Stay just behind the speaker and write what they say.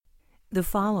The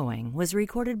following was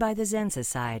recorded by the Zen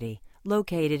Society,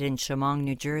 located in Chemung,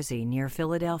 New Jersey, near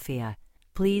Philadelphia.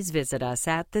 Please visit us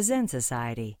at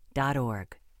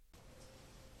thezensociety.org.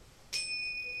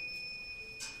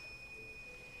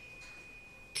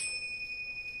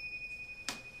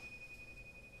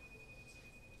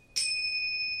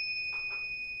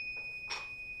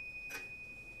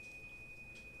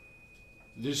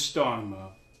 This Dharma,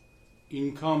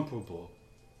 incomparable,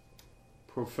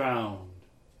 profound,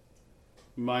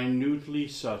 minutely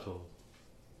subtle,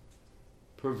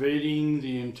 pervading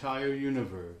the entire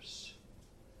universe,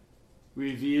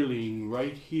 revealing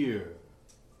right here,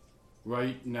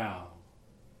 right now,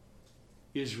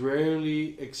 is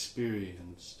rarely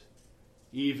experienced,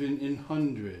 even in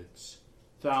hundreds,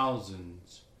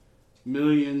 thousands,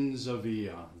 millions of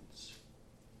eons.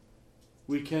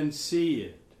 We can see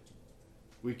it,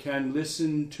 we can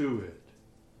listen to it,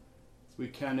 we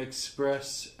can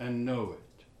express and know it.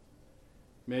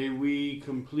 May we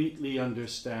completely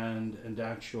understand and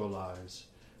actualize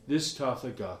this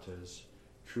Tathagata's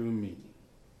true meaning.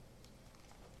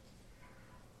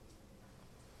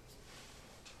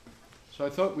 So I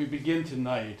thought we'd begin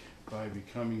tonight by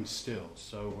becoming still.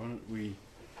 So why don't we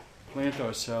plant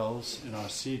ourselves in our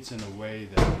seats in a way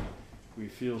that we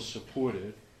feel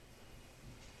supported,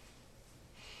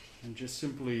 and just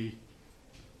simply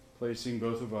placing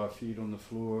both of our feet on the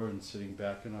floor and sitting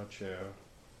back in our chair,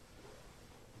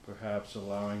 perhaps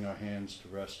allowing our hands to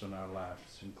rest on our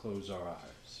laps and close our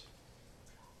eyes.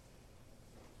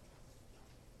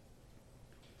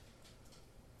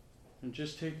 And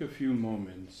just take a few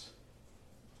moments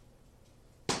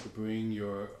to bring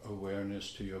your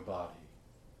awareness to your body,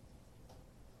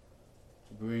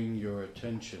 to bring your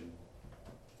attention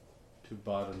to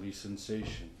bodily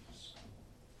sensations,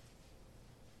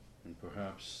 and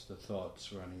perhaps the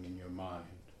thoughts running in your mind.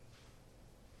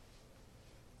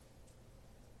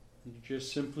 And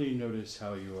just simply notice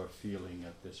how you are feeling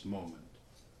at this moment,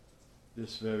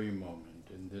 this very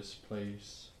moment, in this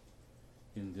place,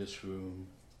 in this room,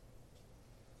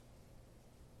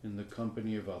 in the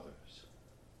company of others.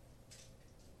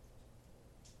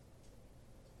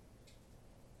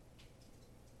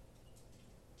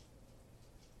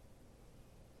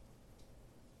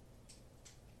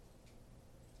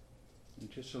 And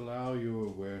just allow your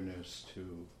awareness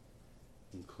to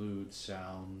include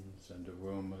sounds and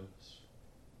aromas.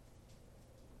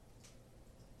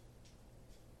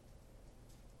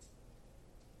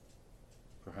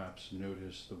 Perhaps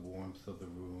notice the warmth of the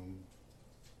room.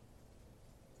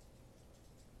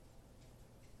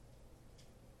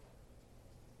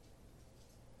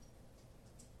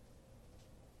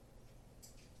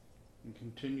 And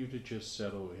continue to just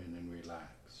settle in and relax.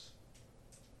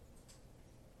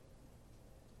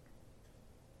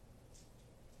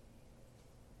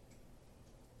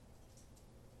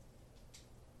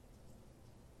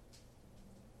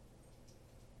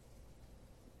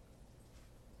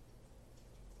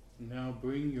 Now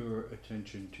bring your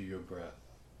attention to your breath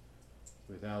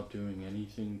without doing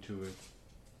anything to it,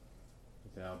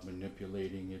 without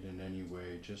manipulating it in any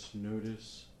way. Just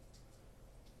notice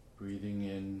breathing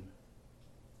in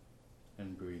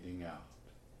and breathing out.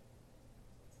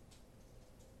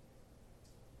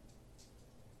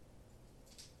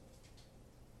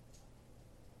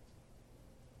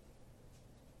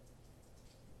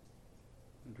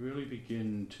 And really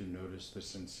begin to notice the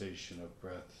sensation of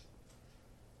breath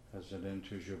as it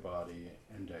enters your body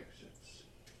and exits.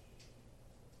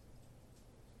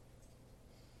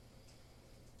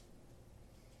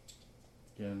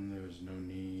 Again, there is no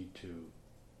need to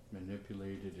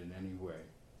manipulate it in any way.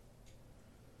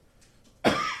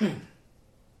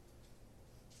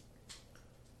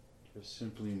 Just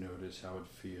simply notice how it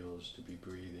feels to be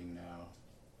breathing now,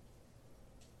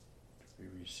 to be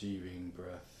receiving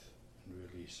breath and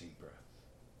releasing breath.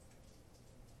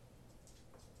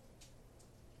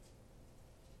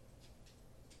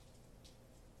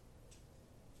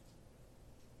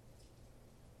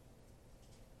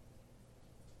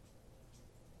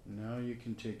 Now you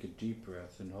can take a deep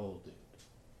breath and hold it.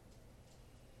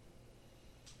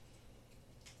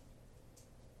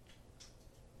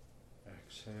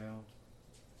 Exhale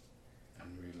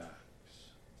and relax.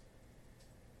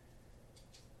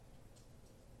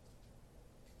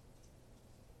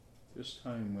 This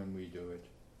time when we do it,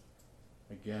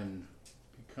 again,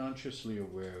 be consciously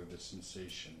aware of the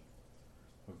sensation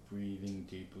of breathing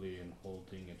deeply and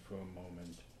holding it for a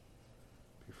moment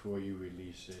before you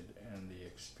release it, and the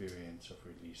experience of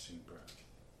releasing breath.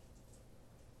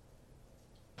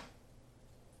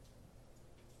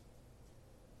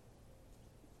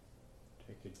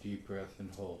 Take a deep breath and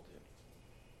hold it.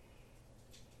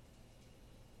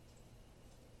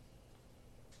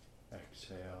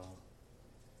 exhale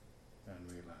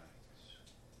and relax.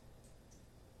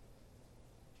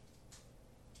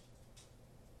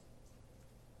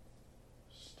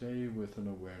 Stay with an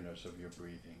awareness of your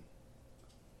breathing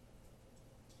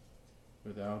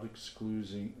without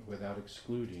excluding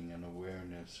an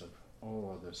awareness of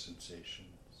all other sensations,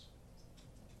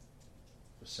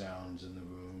 the sounds in the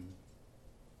room,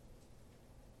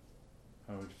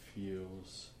 how it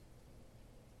feels,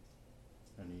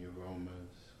 any aromas.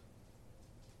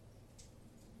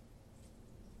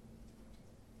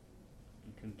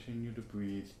 And continue to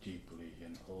breathe deeply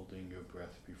and holding your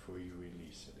breath before you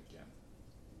release it again.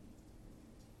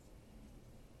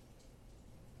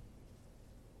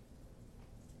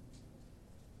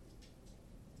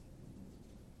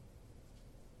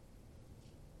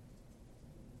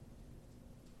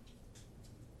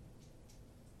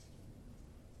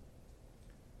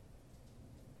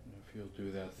 If you'll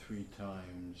do that 3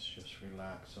 times, just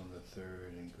relax on the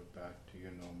third and go back to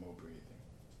your normal breathing.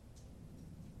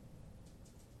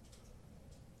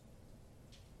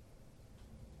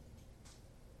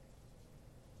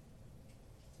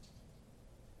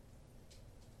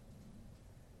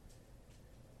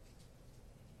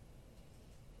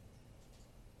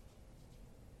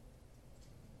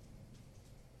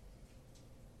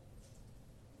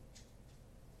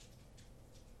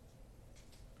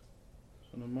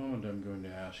 So in a moment I'm going to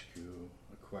ask you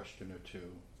a question or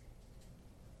two.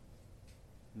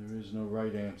 There is no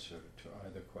right answer to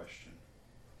either question.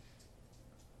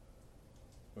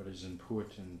 What is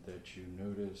important that you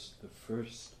notice the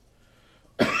first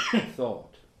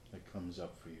thought that comes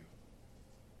up for you.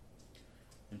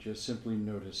 And just simply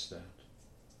notice that.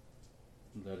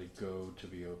 Let it go to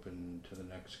be open to the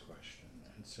next question,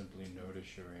 and simply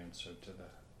notice your answer to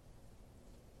that.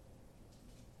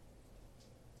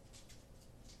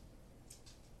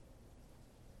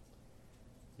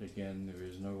 Again, there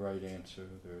is no right answer,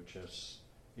 there just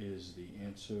is the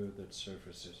answer that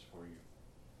surfaces for you.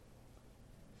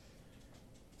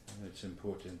 And it's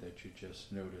important that you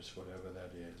just notice whatever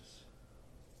that is.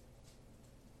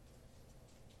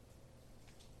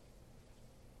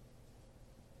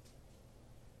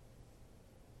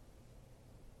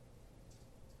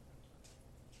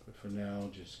 But for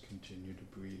now, just continue to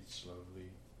breathe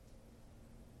slowly,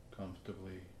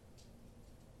 comfortably.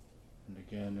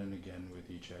 And again with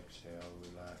each exhale,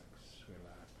 relax,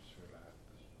 relax, relax.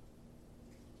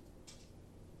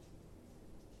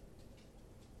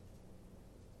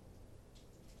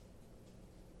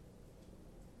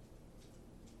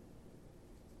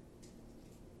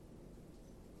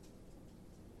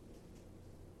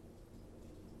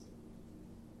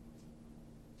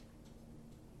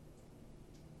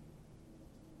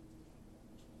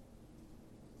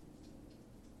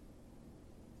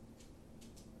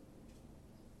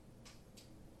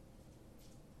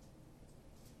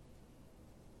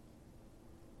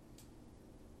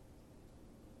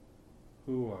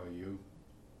 Who are you?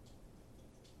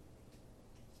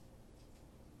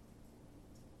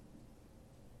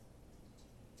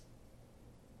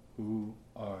 Who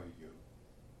are you?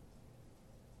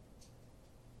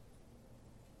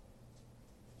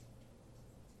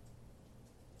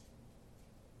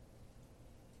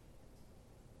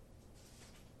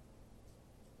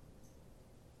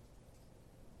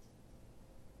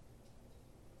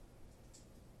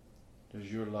 Does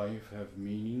your life have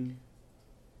meaning?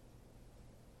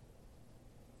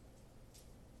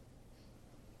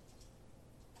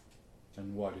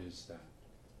 And what is that?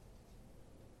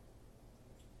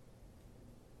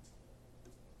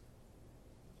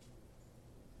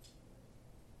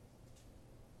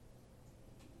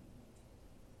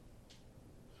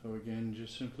 So again,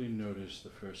 just simply notice the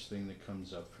first thing that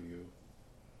comes up for you,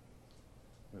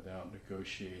 without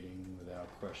negotiating, without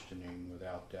questioning,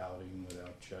 without doubting,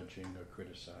 without judging or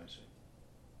criticizing.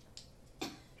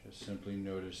 Just simply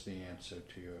notice the answer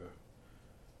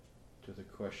to the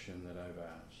question that I've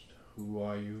asked. Who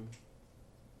are you?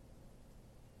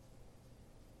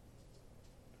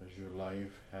 Does your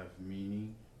life have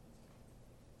meaning?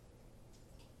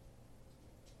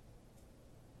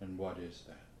 And what is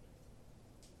that?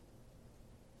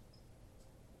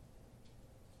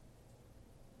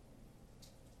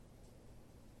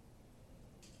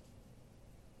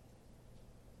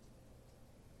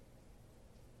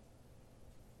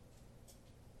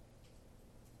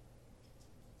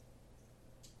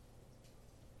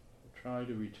 Try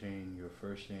to retain your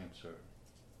first answer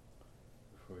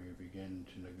before you begin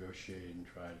to negotiate and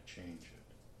try to change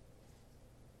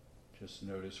it. Just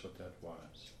notice what that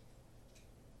was.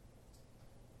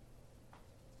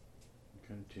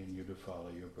 And continue to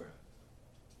follow your breath.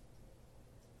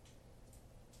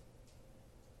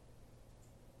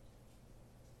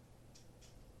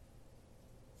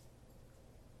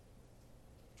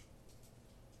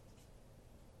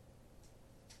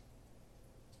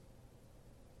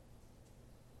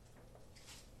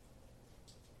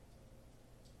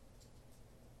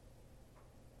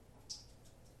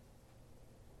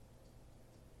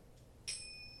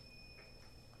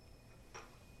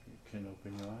 can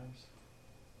open your eyes.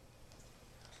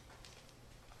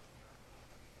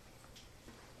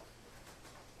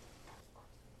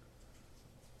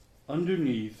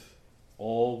 Underneath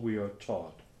all we are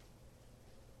taught,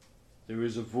 there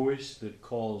is a voice that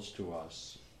calls to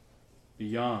us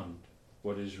beyond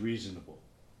what is reasonable.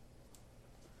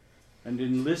 And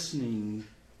in listening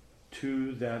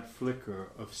to that flicker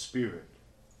of spirit,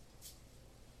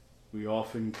 we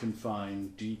often can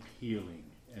find deep healing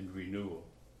and renewal.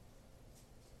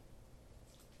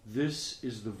 This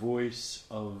is the voice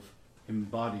of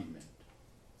embodiment,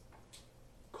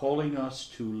 calling us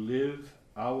to live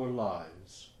our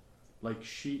lives like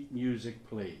sheet music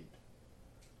played.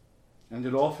 And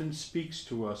it often speaks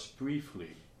to us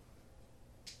briefly,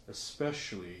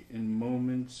 especially in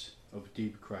moments of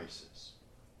deep crisis.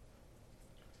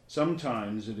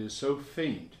 Sometimes it is so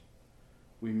faint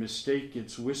we mistake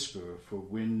its whisper for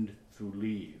wind through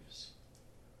leaves.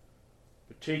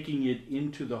 But taking it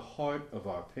into the heart of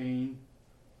our pain,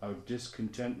 our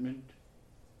discontentment,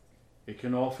 it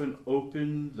can often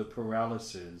open the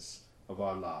paralysis of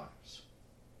our lives.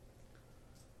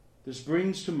 This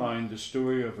brings to mind the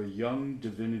story of a young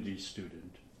divinity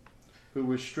student who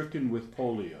was stricken with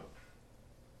polio.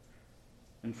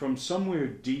 And from somewhere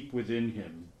deep within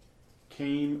him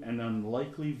came an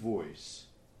unlikely voice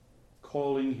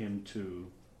calling him to,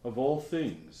 of all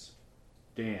things,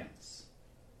 dance.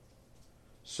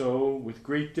 So, with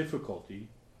great difficulty,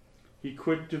 he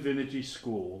quit divinity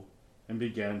school and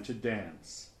began to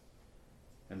dance.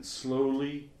 And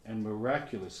slowly and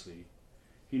miraculously,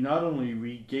 he not only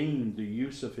regained the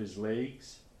use of his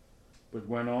legs, but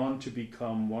went on to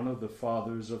become one of the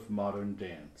fathers of modern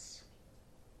dance.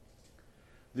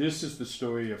 This is the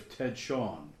story of Ted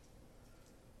Shawn,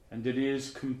 and it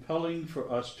is compelling for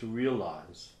us to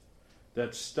realize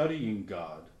that studying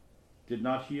God did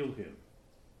not heal him.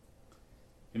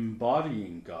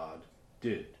 Embodying God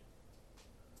did.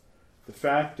 The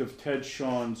fact of Ted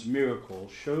Shawn's miracle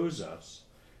shows us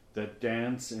that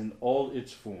dance in all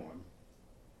its form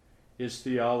is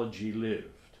theology lived.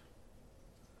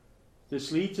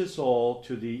 This leads us all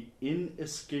to the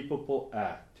inescapable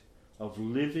act of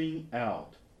living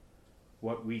out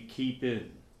what we keep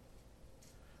in,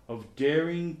 of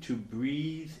daring to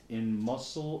breathe in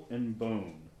muscle and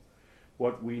bone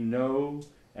what we know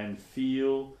and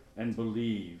feel and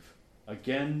believe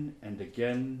again and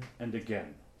again and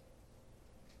again.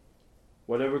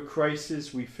 Whatever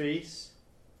crisis we face,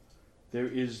 there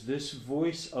is this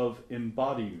voice of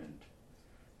embodiment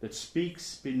that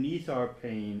speaks beneath our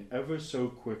pain ever so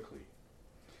quickly.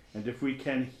 And if we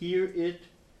can hear it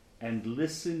and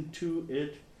listen to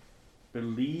it,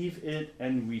 believe it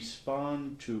and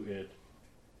respond to it,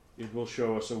 it will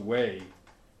show us a way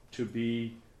to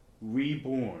be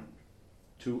reborn,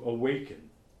 to awaken.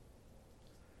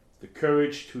 The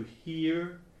courage to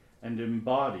hear and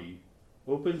embody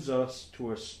opens us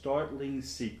to a startling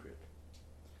secret,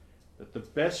 that the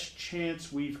best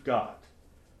chance we've got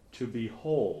to be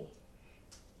whole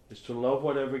is to love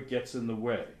whatever gets in the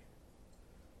way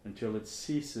until it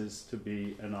ceases to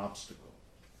be an obstacle.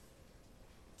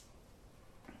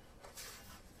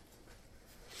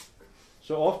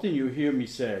 So often you hear me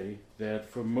say that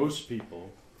for most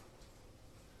people,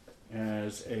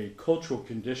 as a cultural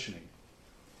conditioning,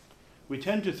 we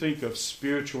tend to think of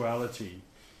spirituality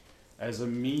as a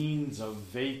means of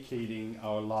vacating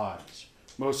our lives,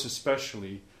 most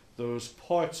especially those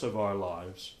parts of our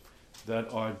lives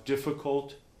that are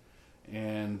difficult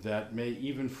and that may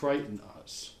even frighten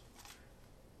us.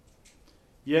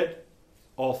 Yet,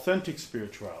 authentic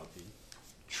spirituality,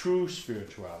 true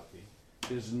spirituality,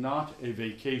 is not a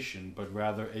vacation, but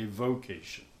rather a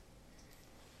vocation.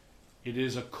 It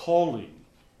is a calling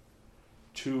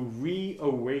to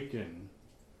reawaken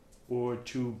or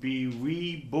to be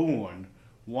reborn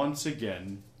once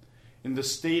again in the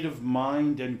state of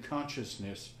mind and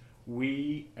consciousness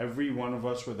we, every one of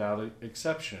us without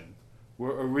exception,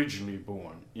 were originally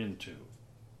born into.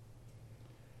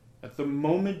 At the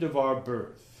moment of our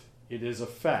birth, it is a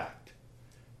fact,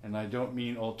 and I don't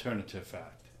mean alternative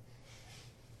fact,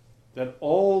 that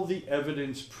all the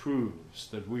evidence proves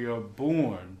that we are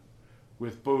born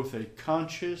with both a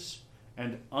conscious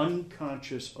and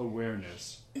unconscious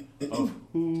awareness of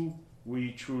who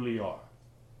we truly are.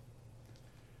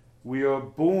 We are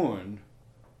born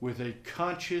with a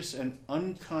conscious and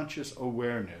unconscious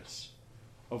awareness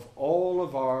of all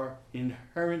of our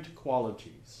inherent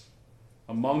qualities,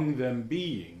 among them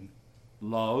being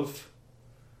love,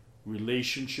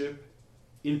 relationship,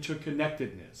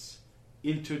 interconnectedness,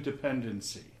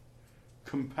 interdependency,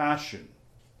 compassion,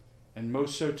 and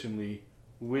most certainly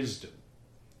wisdom.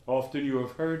 Often you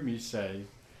have heard me say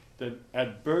that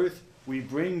at birth we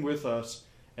bring with us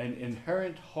an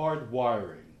inherent hard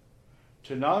wiring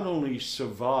to not only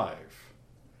survive,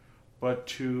 but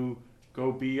to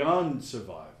go beyond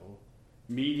survival,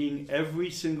 meeting every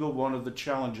single one of the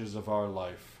challenges of our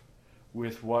life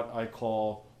with what I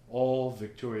call all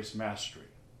victorious mastery.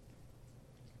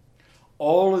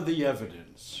 All of the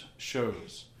evidence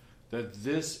shows that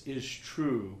this is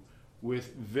true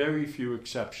with very few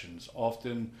exceptions,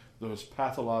 often those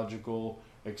pathological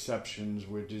exceptions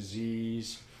where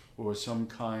disease or some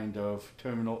kind of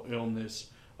terminal illness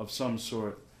of some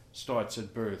sort starts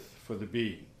at birth for the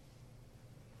being.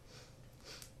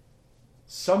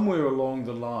 Somewhere along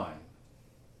the line,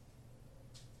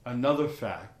 another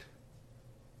fact,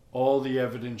 all the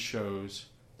evidence shows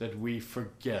that we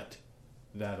forget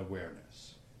that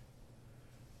awareness.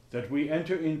 That we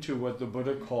enter into what the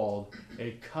Buddha called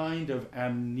a kind of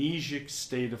amnesic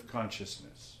state of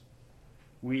consciousness.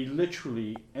 We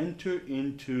literally enter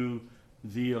into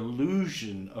the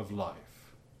illusion of life.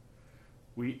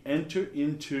 We enter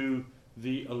into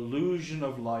the illusion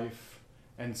of life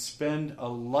and spend a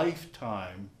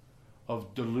lifetime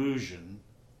of delusion,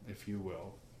 if you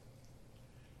will.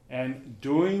 And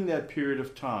during that period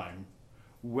of time,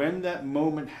 when that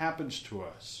moment happens to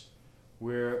us,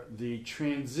 where the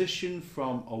transition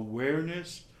from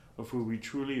awareness of who we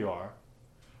truly are,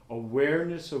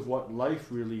 awareness of what life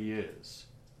really is,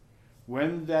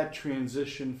 when that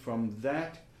transition from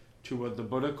that to what the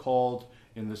Buddha called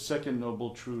in the Second Noble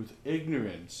Truth,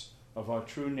 ignorance of our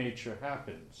true nature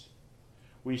happens,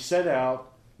 we set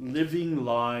out living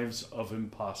lives of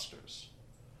imposters.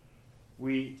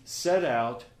 We set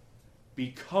out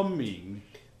becoming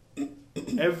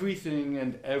everything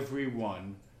and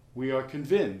everyone we are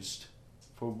convinced,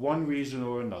 for one reason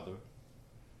or another,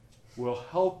 will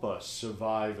help us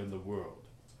survive in the world.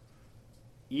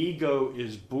 Ego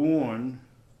is born,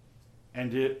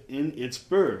 and in its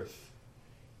birth,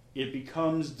 it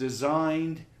becomes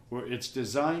designed, or its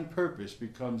design purpose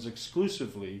becomes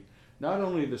exclusively not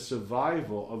only the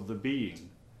survival of the being,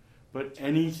 but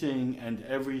anything and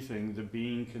everything the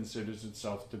being considers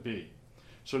itself to be.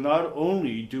 So not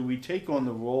only do we take on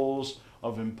the roles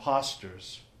of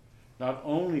imposters, not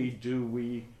only do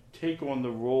we take on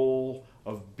the role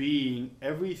of being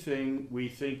everything we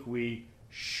think we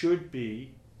should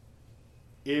be,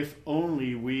 if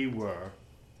only we were,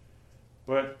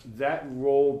 but that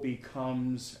role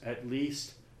becomes, at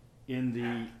least in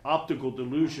the optical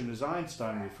delusion as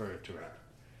Einstein referred to it,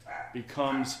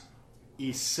 becomes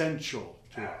essential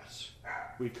to us.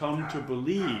 We come to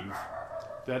believe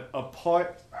that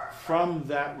apart from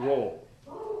that role,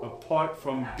 apart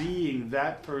from being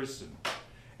that person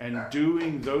and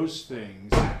doing those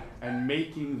things and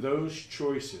making those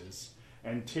choices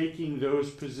and taking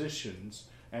those positions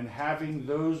and having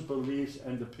those beliefs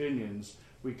and opinions,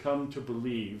 we come to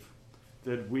believe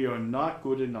that we are not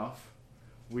good enough,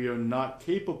 we are not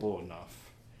capable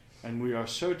enough, and we are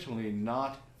certainly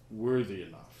not worthy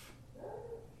enough.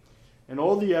 And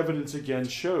all the evidence again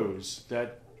shows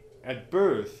that at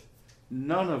birth,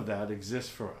 none of that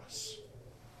exists for us.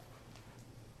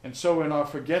 And so in our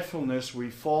forgetfulness, we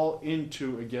fall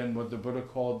into, again, what the Buddha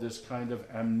called this kind of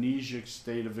amnesic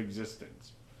state of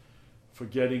existence,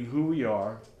 forgetting who we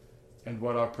are and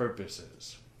what our purpose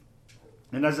is.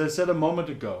 And as I said a moment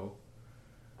ago,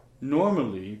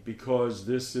 normally, because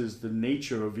this is the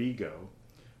nature of ego,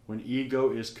 when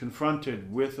ego is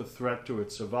confronted with a threat to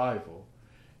its survival,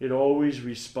 it always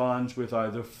responds with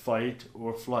either fight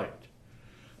or flight.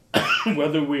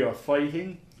 Whether we are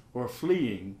fighting or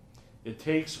fleeing, it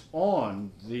takes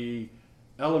on the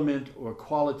element or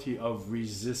quality of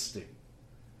resisting,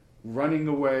 running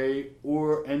away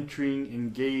or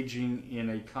engaging in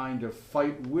a kind of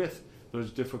fight with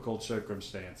those difficult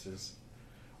circumstances,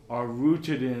 are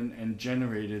rooted in and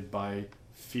generated by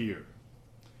fear.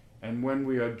 And when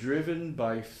we are driven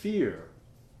by fear,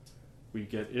 we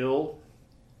get ill,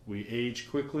 we age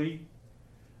quickly,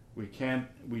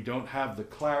 we don't have the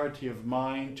clarity of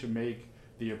mind to make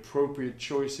the appropriate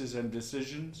choices and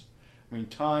decisions. I mean,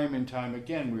 time and time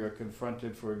again, we are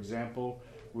confronted, for example,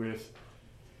 with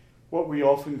what we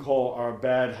often call our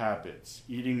bad habits,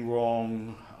 eating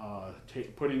wrong,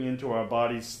 putting into our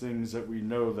bodies things that we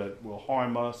know that will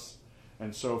harm us,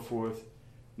 and so forth,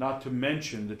 not to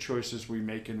mention the choices we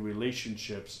make in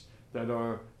relationships that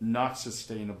are not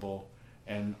sustainable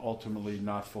and ultimately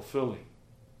not fulfilling.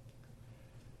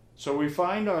 So we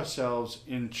find ourselves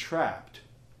entrapped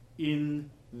in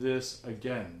this,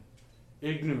 again,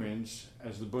 ignorance,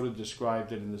 as the Buddha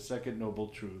described it in the Second Noble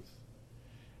Truth.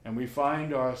 And we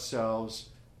find ourselves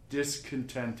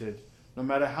discontented, no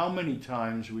matter how many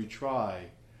times we try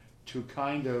to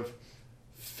kind of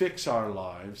fix our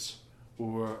lives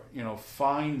or,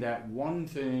 find that one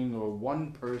thing or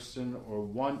one person or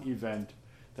one event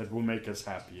that will make us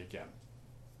happy again.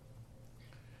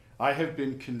 I have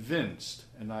been convinced,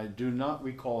 and I do not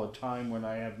recall a time when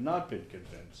I have not been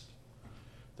convinced,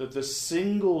 that the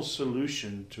single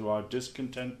solution to our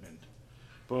discontentment,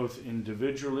 both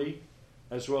individually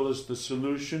as well as the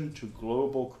solution to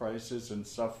global crisis and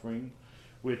suffering,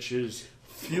 which is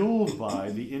fueled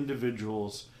by the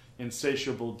individual's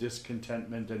insatiable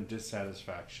discontentment and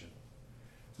dissatisfaction,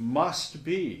 must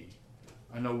be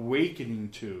an awakening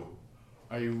to,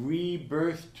 a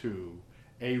rebirth to,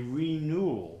 a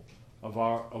renewal of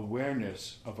our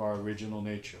awareness of our original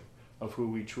nature, of who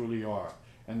we truly are.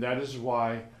 And that is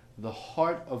why the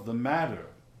heart of the matter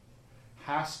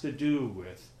has to do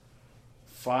with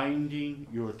finding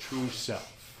your true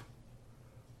self.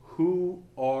 Who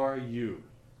are you?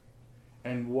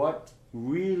 And what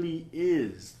really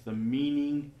is the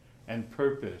meaning and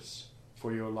purpose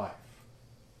for your life?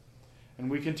 And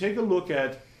we can take a look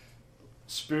at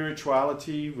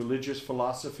spirituality, religious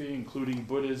philosophy, including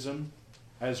Buddhism,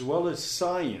 as well as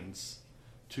science,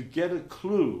 to get a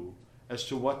clue as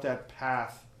to what that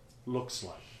path looks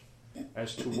like,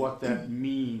 as to what that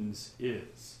means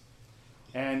is.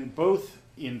 And both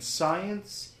in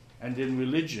science and in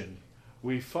religion,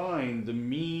 we find the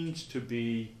means to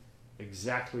be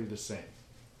exactly the same.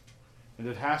 And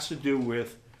it has to do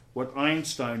with what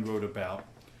Einstein wrote about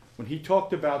when he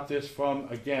talked about this from,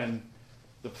 again,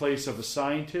 the place of a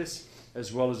scientist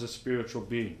as well as a spiritual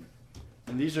being.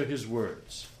 And these are his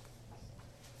words.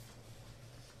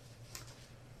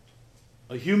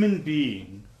 A human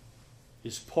being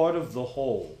is part of the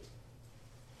whole,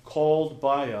 called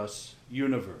by us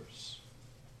universe,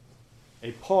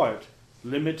 a part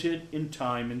limited in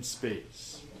time and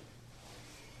space.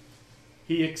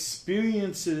 He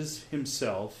experiences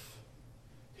himself,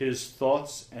 his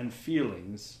thoughts and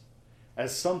feelings,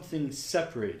 as something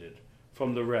separated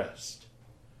from the rest,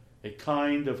 a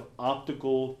kind of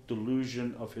optical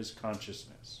delusion of his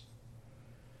consciousness.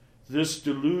 This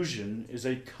delusion is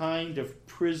a kind of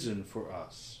prison for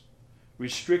us,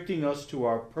 restricting us to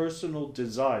our personal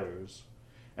desires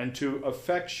and to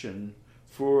affection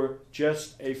for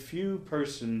just a few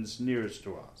persons nearest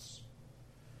to us.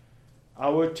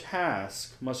 Our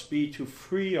task must be to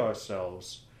free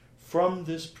ourselves from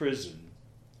this prison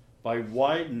by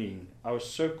widening our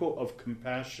circle of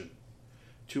compassion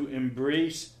to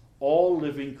embrace all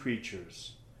living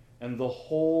creatures and the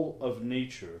whole of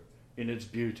nature in its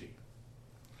beauty.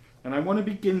 And I want to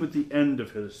begin with the end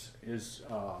of his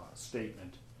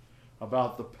statement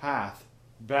about the path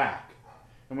back.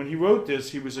 And when he wrote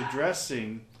this, he was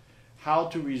addressing how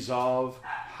to resolve,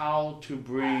 how to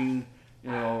bring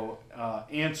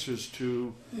answers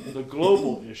to the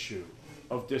global issue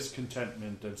of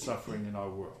discontentment and suffering in our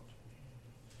world.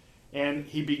 And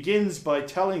he begins by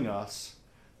telling us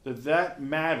that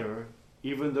matter,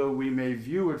 even though we may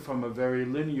view it from a very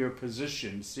linear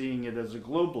position, seeing it as a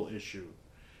global issue,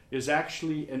 is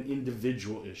actually an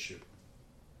individual issue.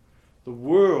 The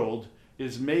world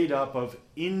is made up of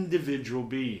individual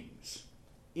beings,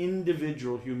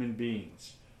 individual human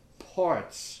beings,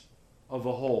 parts of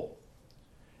a whole.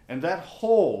 And that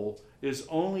whole is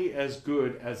only as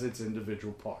good as its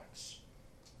individual parts.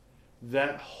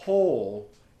 That whole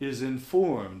is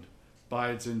informed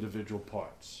by its individual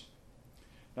parts.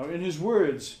 Now, in his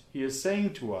words, he is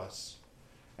saying to us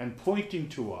and pointing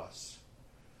to us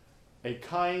a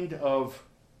kind of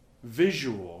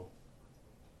visual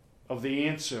of the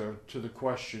answer to the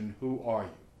question, who are you?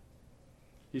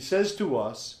 He says to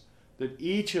us that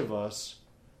each of us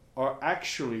are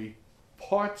actually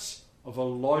parts of a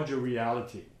larger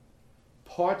reality,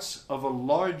 parts of a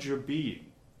larger being.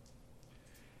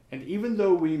 And even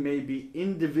though we may be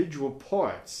individual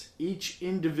parts, each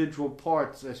individual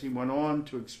part, as he went on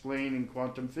to explain in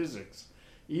quantum physics,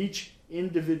 each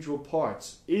individual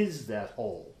part is that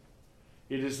whole.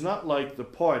 It is not like the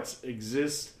parts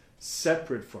exist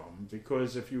separate from,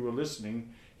 because if you were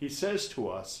listening, he says to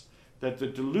us that the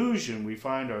delusion we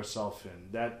find ourselves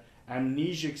in, that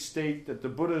amnesic state that the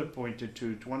Buddha pointed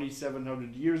to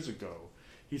 2,700 years ago,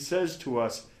 he says to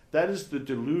us that is the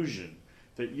delusion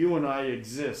that you and I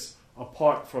exist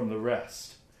apart from the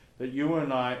rest, that you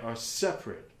and I are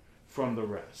separate from the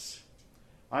rest.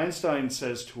 Einstein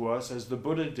says to us, as the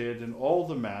Buddha did and all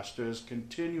the masters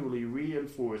continually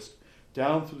reinforced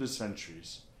down through the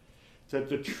centuries, that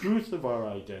the truth of our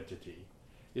identity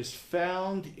is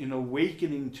found in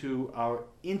awakening to our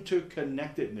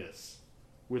interconnectedness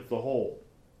with the whole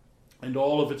and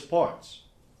all of its parts.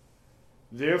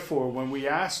 Therefore, when we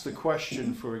ask the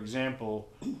question, for example,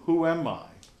 who am I?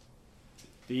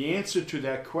 The answer to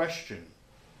that question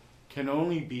can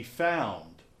only be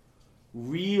found,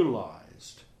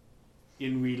 realized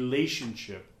in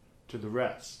relationship to the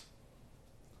rest,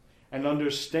 and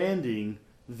understanding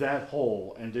that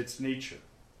whole and its nature.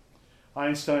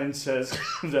 Einstein says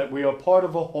that we are part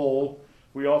of a whole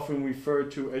we often refer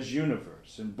to as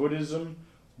universe. In Buddhism,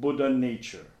 Buddha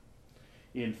nature.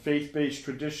 In faith-based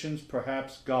traditions,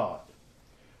 perhaps God.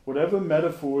 Whatever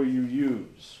metaphor you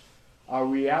use, our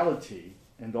reality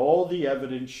and all the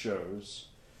evidence shows,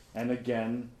 and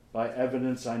again, by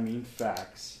evidence I mean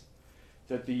facts,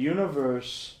 that the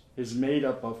universe is made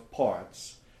up of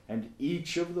parts, and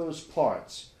each of those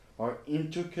parts are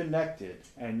interconnected,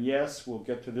 and yes, we'll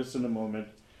get to this in a moment,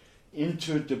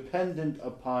 interdependent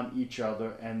upon each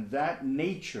other, and that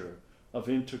nature of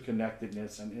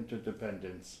interconnectedness and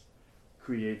interdependence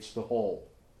creates the whole.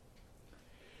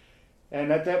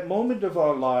 And at that moment of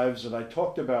our lives that I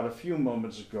talked about a few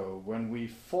moments ago, when we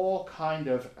fall kind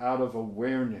of out of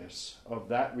awareness of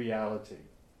that reality,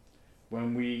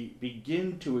 when we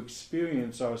begin to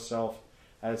experience ourselves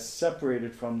as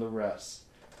separated from the rest,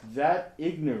 that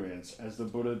ignorance, as the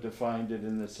Buddha defined it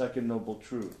in the Second Noble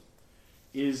Truth,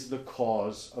 is the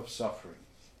cause of suffering.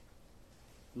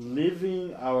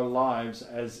 Living our lives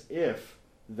as if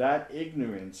that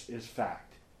ignorance is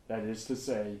fact. That is to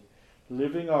say,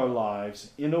 living our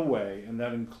lives in a way, and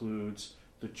that includes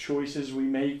the choices we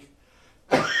make,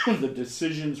 the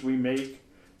decisions we make,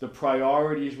 the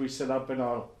priorities we set up in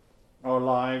our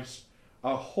lives,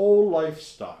 our whole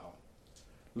lifestyle.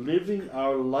 Living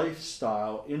our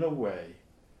lifestyle in a way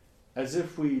as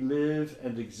if we live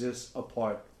and exist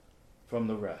apart from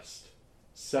the rest,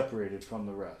 separated from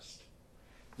the rest.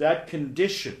 That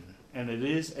condition, and it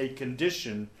is a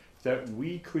condition that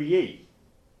we create.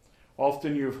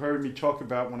 Often you've heard me talk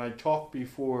about, when I talk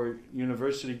before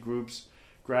university groups,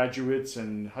 graduates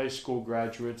and high school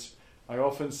graduates, I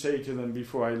often say to them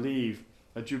before I leave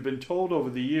that you've been told over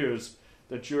the years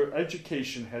that your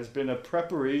education has been a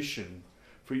preparation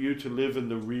for you to live in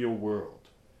the real world.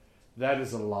 That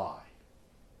is a lie.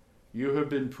 You have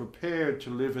been prepared to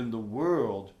live in the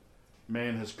world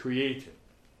man has created.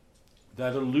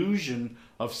 That illusion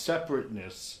of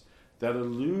separateness, that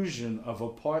illusion of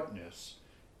apartness,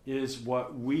 is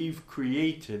what we've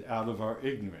created out of our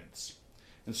ignorance.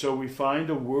 And so we find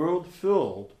a world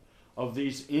filled of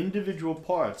these individual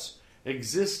parts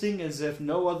existing as if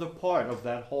no other part of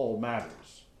that whole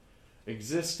matters.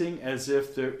 Existing as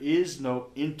if there is no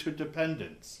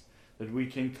interdependence, that we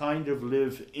can kind of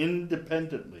live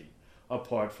independently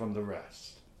apart from the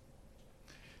rest.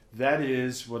 That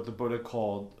is what the Buddha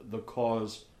called the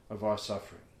cause of our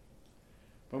suffering.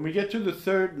 When we get to the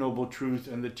third noble truth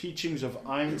and the teachings of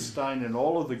Einstein and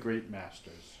all of the great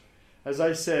masters, as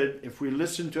I said, if we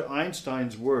listen to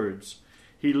Einstein's words,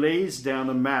 he lays down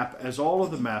a map, as all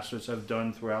of the masters have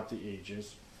done throughout the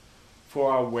ages,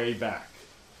 for our way back.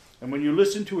 And when you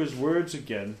listen to his words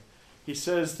again, he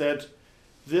says that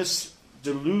this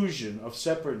delusion of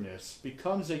separateness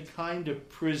becomes a kind of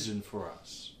prison for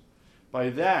us.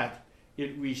 By that,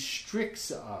 it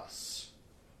restricts us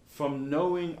from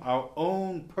knowing our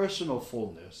own personal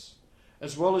fullness,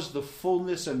 as well as the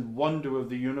fullness and wonder of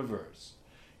the universe.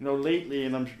 You know, lately,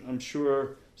 and I'm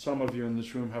sure some of you in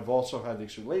this room have also had the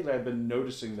experience, lately I've been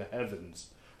noticing the heavens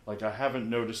like I haven't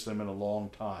noticed them in a long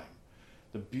time.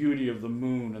 The beauty of the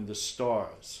moon and the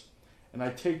stars. And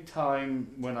I take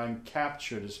time when I'm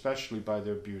captured, especially by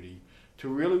their beauty, to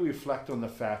really reflect on the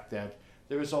fact that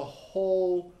there is a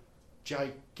whole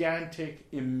gigantic,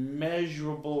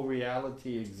 immeasurable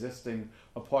reality existing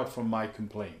apart from my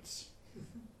complaints.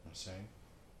 I'm saying?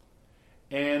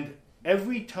 And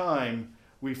every time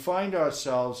we find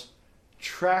ourselves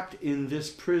trapped in this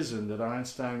prison that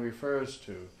Einstein refers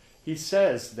to, he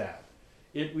says that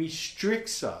it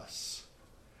restricts us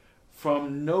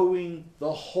from knowing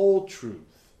the whole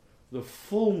truth, the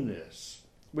fullness,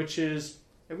 which is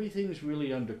everything's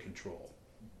really under control.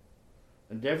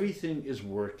 And everything is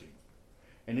working.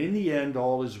 And in the end,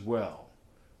 all is well.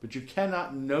 But you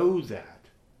cannot know that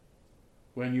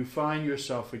when you find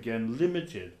yourself again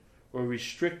limited or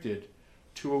restricted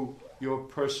to your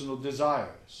personal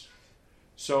desires.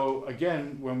 So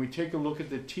again, when we take a look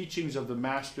at the teachings of the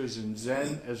masters in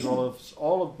Zen, as well as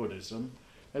all of Buddhism,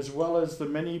 as well as the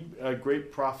many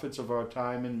great prophets of our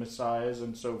time and messiahs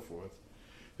and so forth,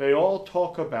 they all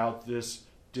talk about this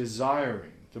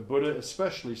desiring. The Buddha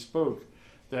especially spoke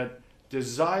that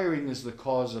desiring is the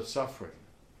cause of suffering.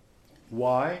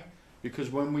 Why? Because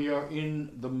when we are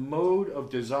in the mode of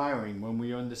desiring, when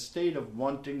we are in the state of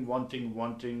wanting,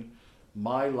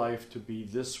 my life to be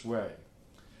this way,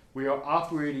 we are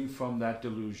operating from that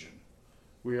delusion.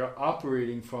 We are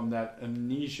operating from that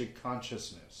amnesic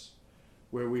consciousness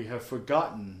where we have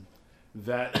forgotten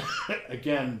that,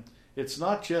 again, it's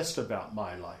not just about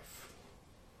my life.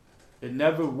 It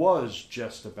never was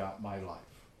just about my life.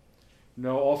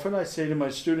 Often I say to my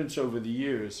students over the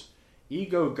years,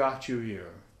 ego got you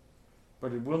here,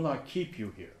 but it will not keep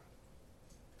you here.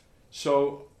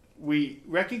 So we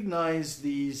recognize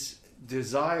these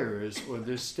desires, or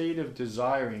this state of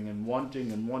desiring and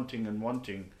wanting and wanting and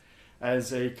wanting,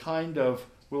 as a kind of,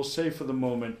 we'll say for the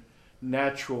moment,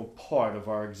 natural part of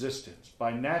our existence.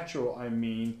 By natural, I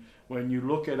mean when you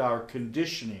look at our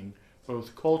conditioning,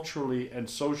 both culturally and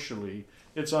socially,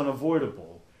 it's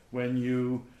unavoidable when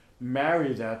you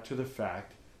marry that to the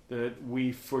fact that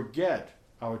we forget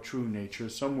our true nature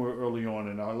somewhere early on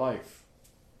in our life.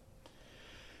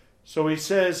 So he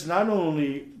says, not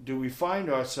only do we find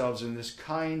ourselves in this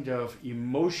kind of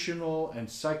emotional and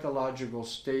psychological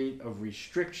state of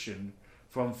restriction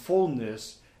from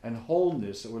fullness and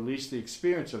wholeness, or at least the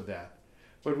experience of that,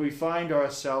 but we find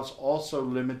ourselves also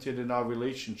limited in our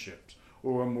relationships,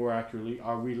 or more accurately,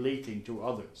 our relating to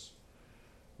others.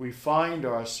 We find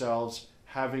ourselves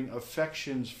having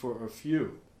affections for a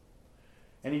few.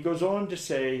 And he goes on to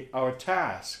say, our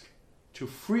task to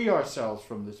free ourselves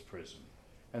from this prison,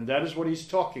 and that is what he's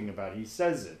talking about. He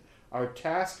says it. Our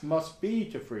task must be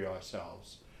to free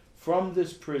ourselves from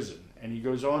this prison. And he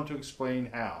goes on to explain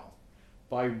how.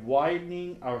 By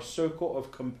widening our circle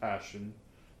of compassion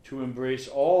to embrace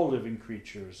all living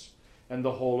creatures and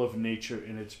the whole of nature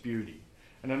in its beauty.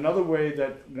 And another way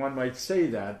that one might say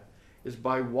that is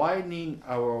by widening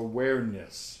our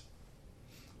awareness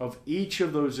of each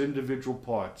of those individual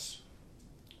parts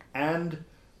and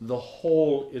the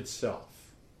whole itself.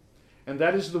 And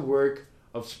that is the work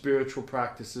of spiritual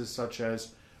practices such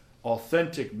as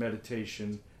authentic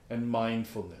meditation and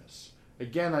mindfulness.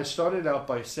 Again, I started out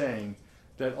by saying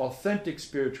that authentic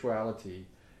spirituality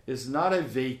is not a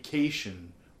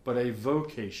vacation, but a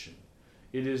vocation.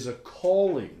 It is a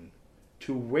calling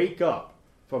to wake up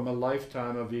from a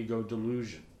lifetime of ego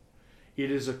delusion. It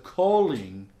is a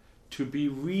calling to be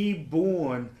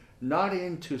reborn not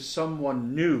into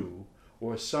someone new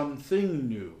or something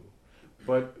new,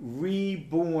 but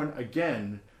reborn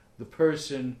again the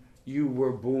person you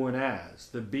were born as,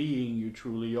 the being you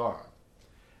truly are.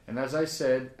 And as I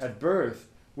said, at birth,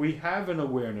 we have an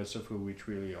awareness of who we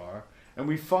truly are, and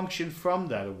we function from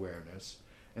that awareness.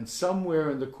 And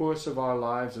somewhere in the course of our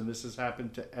lives, and this has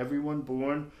happened to everyone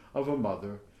born of a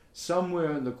mother,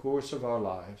 somewhere in the course of our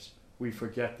lives, we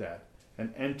forget that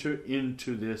and enter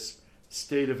into this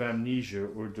state of amnesia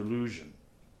or delusion.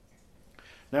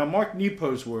 Now, Mark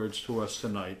Nepo's words to us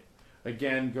tonight,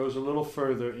 again, goes a little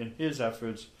further in his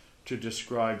efforts to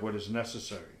describe what is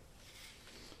necessary.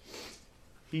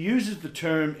 He uses the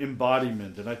term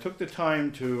embodiment, and I took the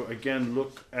time to, again,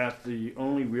 look at the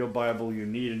only real Bible you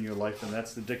need in your life, and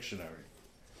that's the dictionary.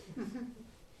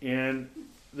 And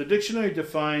the dictionary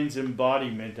defines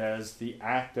embodiment as the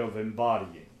act of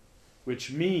embodying,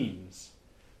 which means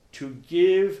to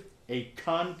give a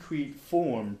concrete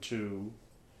form to,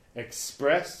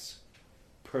 express,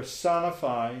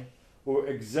 personify, or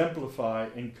exemplify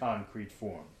in concrete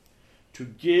form. To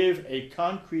give a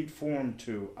concrete form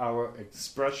to our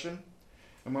expression.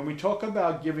 And when we talk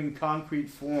about giving concrete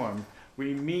form,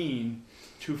 we mean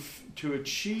to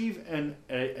achieve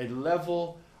a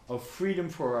level of freedom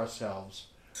for ourselves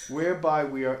whereby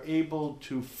we are able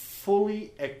to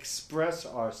fully express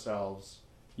ourselves,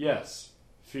 yes,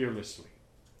 fearlessly.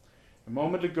 A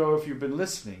moment ago, if you've been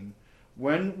listening,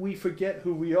 when we forget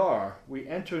who we are, we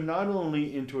enter not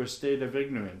only into a state of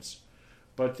ignorance,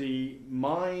 but the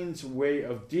mind's way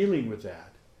of dealing with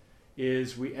that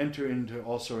is we enter into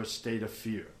also a state of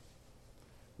fear.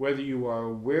 Whether you are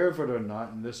aware of it or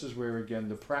not, and this is where again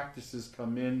the practices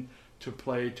come in to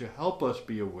play to help us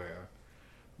be aware,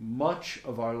 much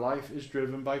of our life is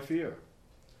driven by fear.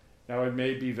 Now it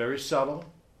may be very subtle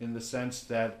in the sense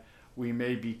that we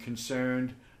may be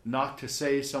concerned not to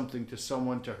say something to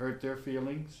someone to hurt their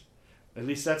feelings. At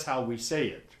least that's how we say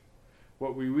it.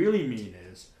 What we really mean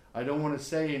is, I don't want to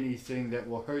say anything that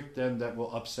will hurt them, that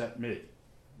will upset me.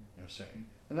 You're saying.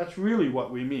 And that's really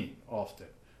what we mean often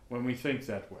when we think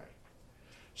that way.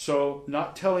 So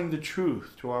not telling the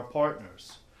truth to our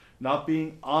partners, not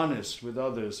being honest with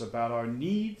others about our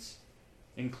needs,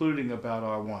 including about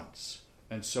our wants,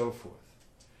 and so forth.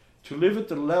 To live at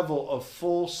the level of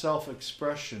full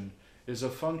self-expression is a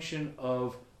function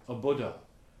of a Buddha,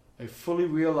 a fully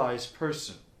realized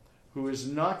person who is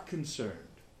not concerned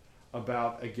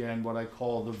about, again, what I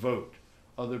call the vote,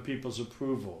 other people's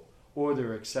approval, or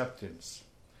their acceptance.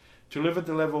 To live at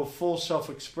the level of full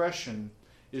self-expression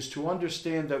is to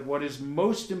understand that what is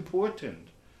most important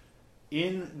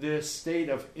in this state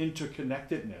of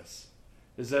interconnectedness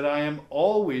is that I am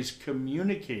always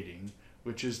communicating,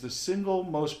 which is the single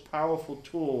most powerful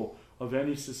tool of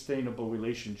any sustainable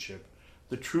relationship,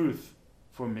 the truth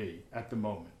for me at the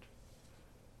moment.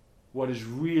 What is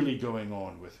really going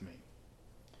on with me.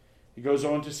 He goes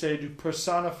on to say to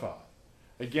personify.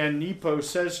 Again, Nepo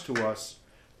says to us,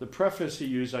 the preface he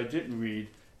used I didn't read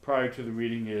prior to the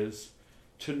reading is,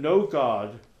 to know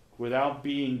God without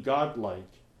being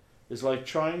godlike is like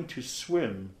trying to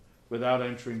swim without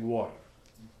entering water.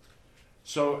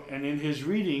 So, and in his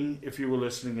reading, if you were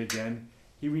listening again,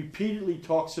 he repeatedly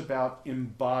talks about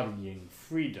embodying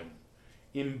freedom,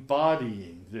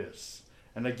 embodying this.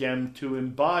 And again, to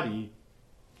embody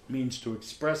means to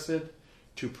express it,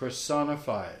 to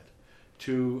personify it,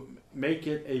 to make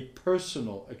it a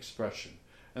personal expression.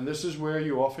 And this is where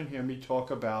you often hear me talk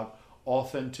about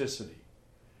authenticity.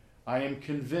 I am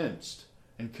convinced,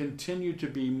 and continue to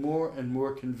be more and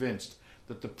more convinced,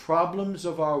 that the problems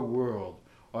of our world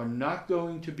are not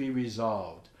going to be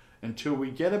resolved until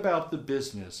we get about the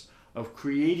business of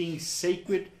creating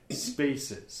sacred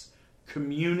spaces,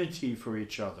 community for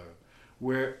each other,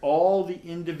 where all the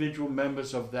individual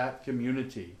members of that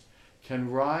community can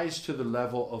rise to the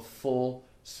level of full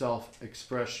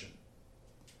self-expression,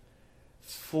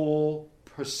 full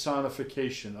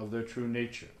personification of their true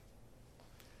nature.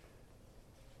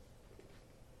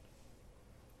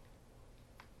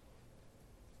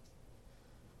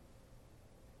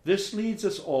 This leads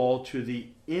us all to the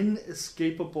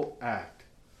inescapable act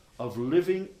of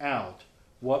living out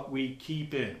what we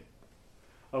keep in,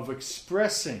 of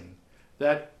expressing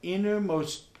that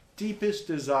innermost, deepest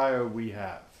desire we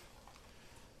have.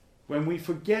 When we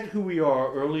forget who we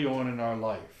are early on in our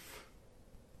life,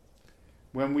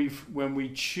 when we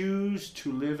choose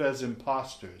to live as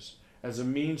imposters, as a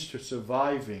means to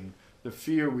surviving the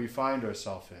fear we find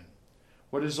ourselves in,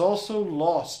 what is also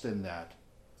lost in that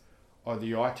are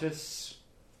the artists,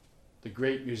 the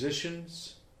great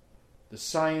musicians, the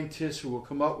scientists who will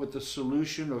come up with the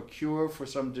solution or cure for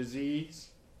some disease,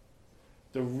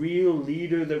 the real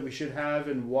leader that we should have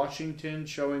in Washington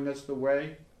showing us the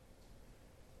way.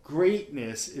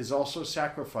 Greatness is also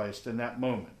sacrificed in that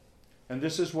moment. And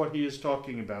this is what he is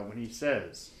talking about when he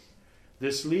says,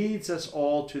 this leads us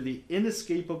all to the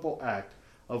inescapable act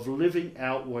of living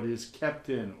out what is kept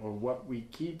in, or what we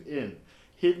keep in,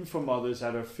 hidden from others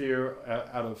out of fear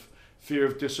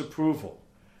of disapproval,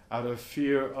 out of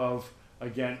fear of,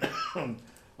 again,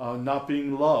 not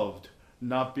being loved,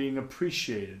 not being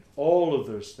appreciated, all of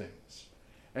those things.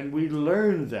 And we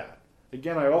learn that.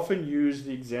 Again, I often use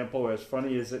the example, as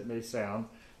funny as it may sound,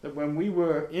 that when we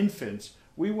were infants,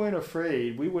 we weren't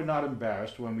afraid, we were not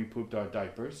embarrassed when we pooped our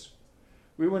diapers.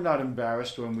 We were not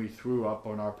embarrassed when we threw up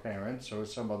on our parents or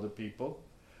some other people.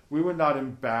 We were not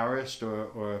embarrassed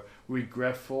or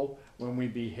regretful when we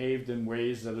behaved in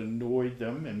ways that annoyed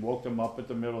them and woke them up at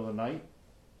the middle of the night.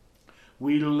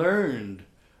 We learned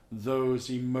those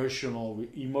emotional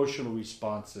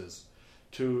responses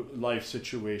to life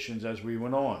situations as we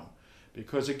went on.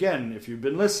 Because again, if you've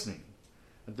been listening,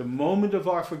 at the moment of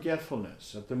our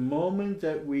forgetfulness, at the moment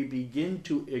that we begin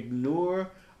to ignore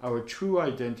our true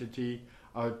identity,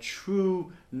 our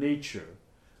true nature,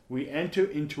 we enter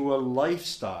into a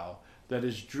lifestyle that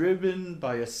is driven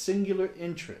by a singular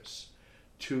interest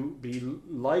to be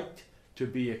liked, to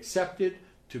be accepted,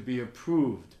 to be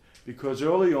approved. Because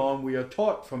early on, we are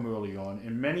taught from early on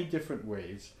in many different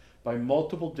ways by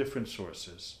multiple different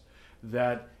sources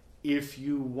that if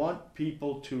you want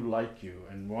people to like you,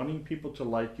 and wanting people to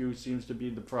like you seems to be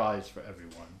the prize for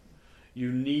everyone,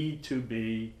 you need to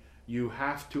be, you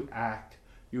have to act,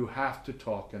 you have to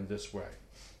talk in this way.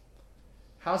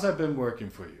 How's that been working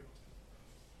for you?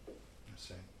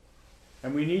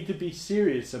 And we need to be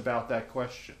serious about that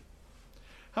question.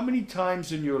 How many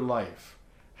times in your life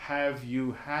have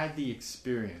you had the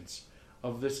experience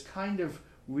of this kind of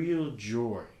real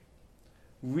joy,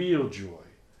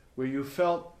 where you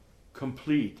felt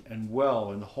complete and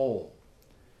well and whole?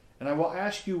 And I will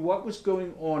ask you what was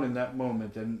going on in that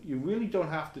moment, and you really don't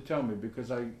have to tell me,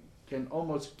 because I can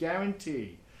almost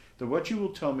guarantee that what you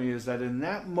will tell me is that in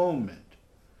that moment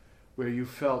where you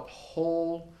felt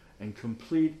whole and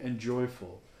complete and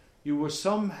joyful, you were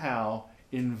somehow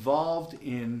involved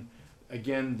in,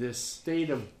 again, this state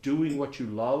of doing what you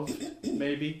loved,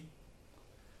 maybe,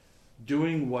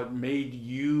 doing what made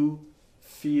you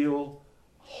feel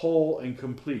whole and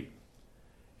complete.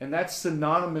 And that's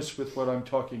synonymous with what I'm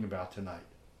talking about tonight.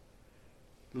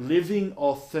 Living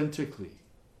authentically,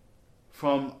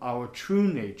 from our true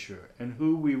nature and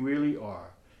who we really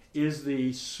are is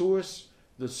the source,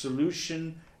 the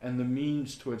solution, and the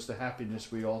means towards the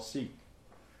happiness we all seek.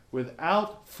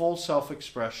 Without full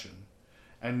self-expression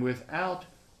and without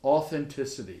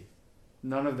authenticity,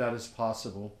 none of that is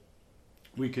possible.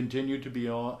 We continue to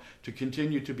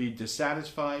be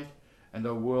dissatisfied, and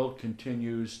our world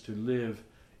continues to live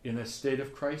in a state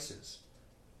of crisis.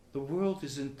 The world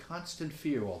is in constant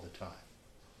fear all the time.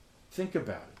 Think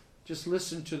about it. Just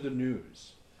listen to the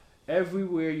news.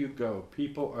 Everywhere you go,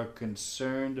 people are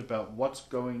concerned about what's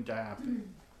going to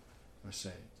happen, I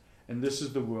say. And this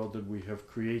is the world that we have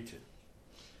created.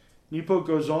 Nepo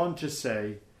goes on to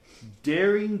say,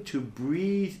 daring to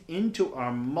breathe into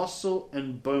our muscle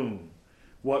and bone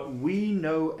what we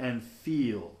know and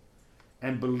feel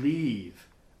and believe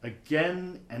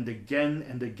again and again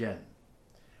and again.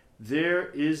 There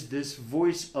is this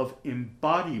voice of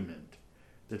embodiment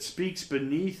that speaks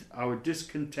beneath our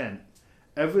discontent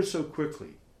ever so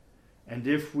quickly. And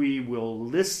if we will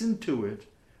listen to it,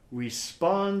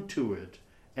 respond to it,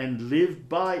 and live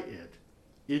by it,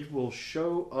 it will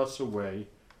show us a way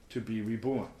to be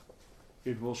reborn.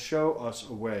 It will show us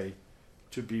a way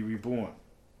to be reborn.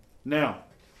 Now,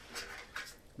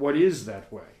 what is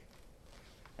that way?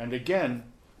 And again,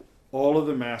 all of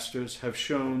the masters have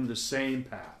shown the same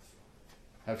path,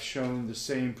 have shown the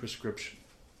same prescription.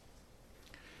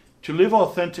 To live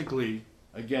authentically,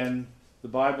 again, the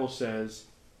Bible says,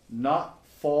 not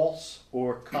false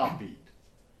or copied,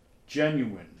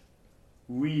 genuine,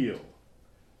 real,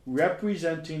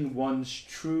 representing one's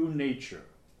true nature,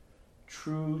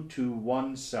 true to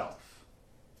oneself.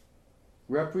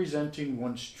 Representing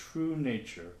one's true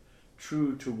nature,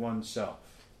 true to oneself.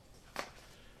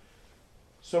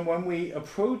 So when we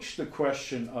approach the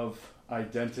question of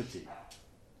identity,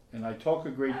 and I talk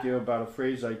a great deal about a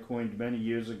phrase I coined many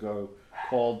years ago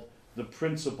called the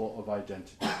principle of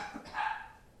identity.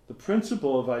 The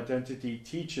principle of identity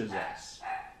teaches us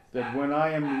that when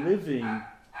I am living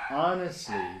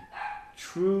honestly,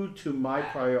 true to my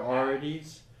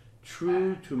priorities,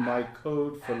 true to my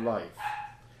code for life,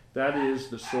 that is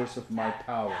the source of my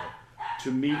power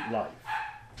to meet life.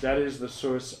 That is the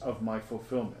source of my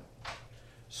fulfillment.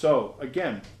 So,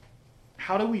 again,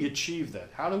 how do we achieve that?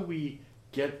 How do we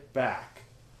get back?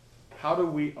 How do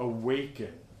we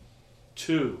awaken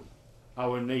to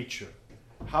our nature?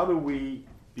 How do we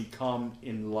become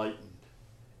enlightened?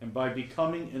 And by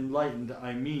becoming enlightened,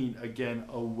 I mean, again,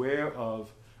 aware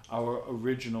of our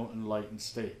original enlightened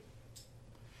state.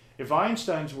 If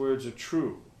Einstein's words are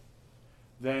true,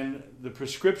 then the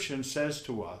prescription says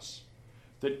to us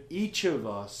that each of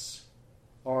us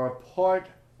are a part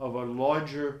of a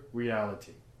larger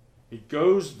reality. It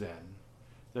goes then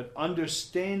that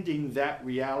understanding that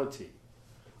reality,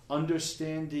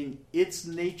 understanding its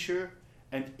nature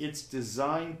and its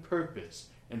design purpose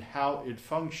and how it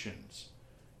functions,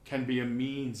 can be a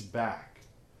means back.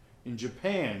 In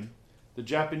Japan, the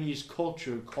Japanese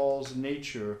culture calls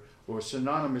nature, or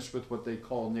synonymous with what they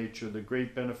call nature, the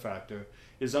great benefactor,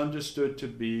 is understood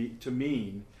to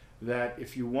mean that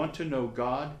if you want to know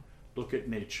God, look at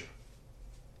nature.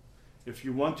 If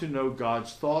you want to know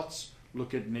God's thoughts,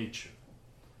 look at nature.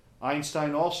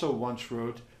 Einstein also once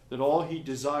wrote that all he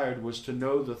desired was to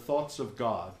know the thoughts of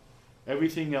God.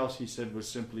 Everything else, he said, was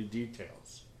simply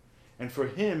details. And for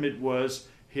him, it was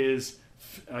his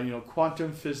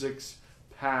quantum physics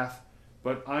path,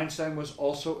 but Einstein was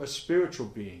also a spiritual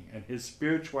being, and his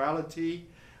spirituality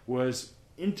was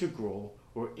integral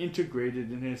or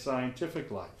integrated in his scientific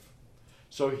life.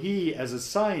 So he, as a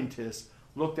scientist,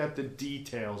 looked at the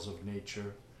details of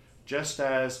nature, just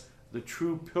as the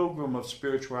true pilgrim of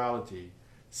spirituality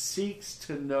seeks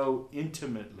to know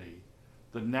intimately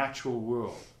the natural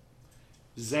world.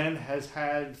 Zen has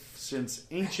had since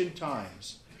ancient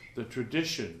times the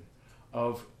tradition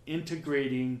of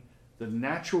integrating the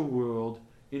natural world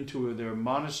into their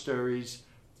monasteries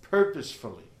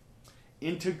purposefully,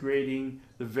 integrating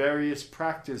the various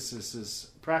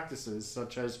practices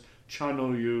such as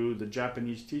Chanryu, the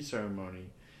Japanese tea ceremony,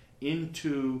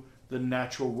 into the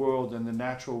natural world and the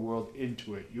natural world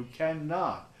into it. You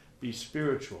cannot be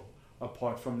spiritual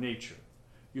apart from nature.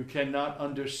 You cannot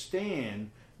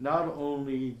understand not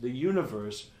only the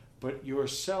universe, but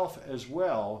yourself as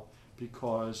well,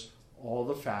 because all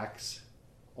the facts,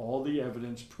 all the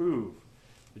evidence prove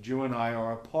that you and I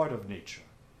are a part of nature,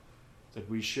 that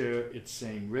we share its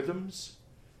same rhythms,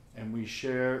 and we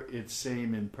share its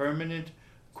same impermanent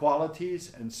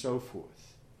qualities, and so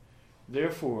forth.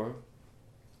 Therefore,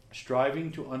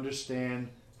 striving to understand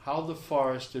how the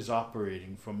forest is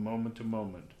operating from moment to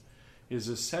moment is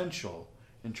essential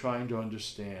in trying to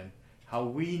understand how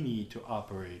we need to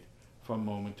operate from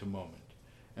moment to moment.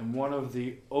 And one of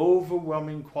the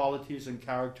overwhelming qualities and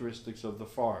characteristics of the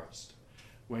forest,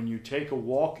 when you take a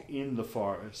walk in the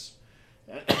forest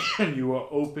and you are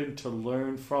open to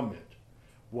learn from it,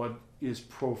 what is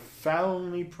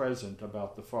profoundly present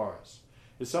about the forest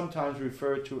is sometimes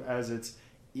referred to as its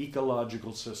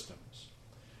ecological systems.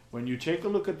 When you take a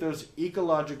look at those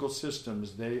ecological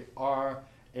systems, they are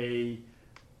a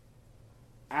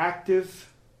active,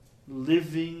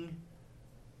 living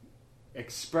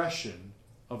expression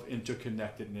of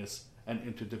interconnectedness and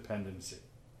interdependency.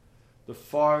 The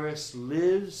forest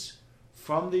lives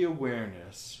from the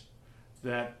awareness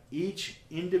that each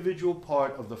individual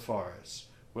part of the forest,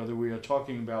 whether we are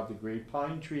talking about the great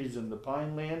pine trees in the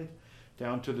pine land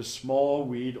down to the small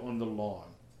weed on the lawn,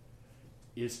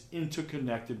 is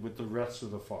interconnected with the rest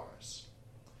of the forest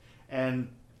and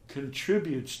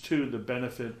contributes to the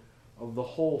benefit of the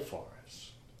whole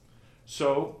forest.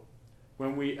 So,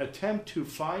 when we attempt to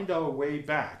find our way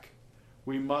back,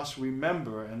 we must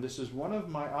remember, and this is one of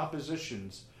my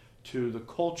oppositions to the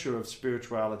culture of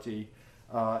spirituality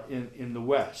in the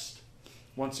West.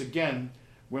 Once again,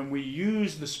 when we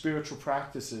use the spiritual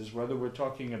practices, whether we're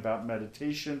talking about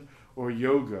meditation or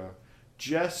yoga,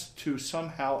 just to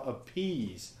somehow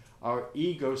appease our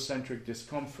egocentric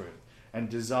discomfort and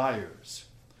desires,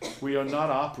 we are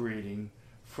not operating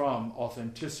from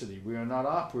authenticity. We are not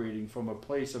operating from a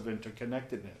place of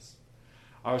interconnectedness.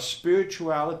 Our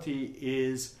spirituality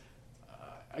is,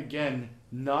 again,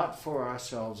 not for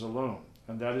ourselves alone.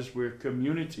 And that is where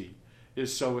community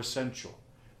is so essential.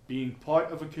 Being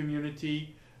part of a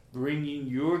community, bringing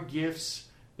your gifts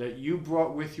that you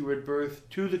brought with you at birth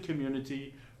to the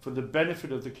community for the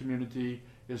benefit of the community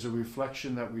is a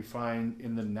reflection that we find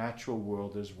in the natural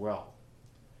world as well.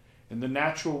 In the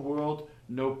natural world,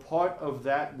 no part of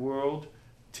that world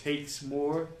takes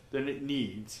more than it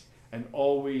needs and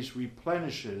always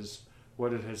replenishes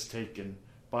what it has taken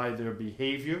by their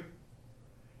behavior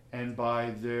and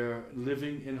by their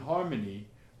living in harmony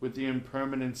with the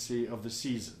impermanency of the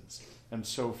seasons and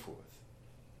so forth.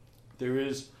 There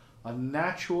is a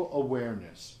natural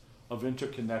awareness of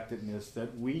interconnectedness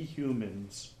that we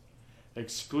humans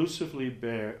exclusively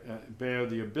bear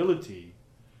the ability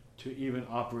to even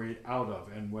operate out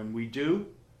of. And when we do,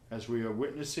 as we are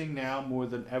witnessing now more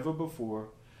than ever before,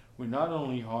 we not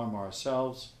only harm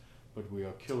ourselves, but we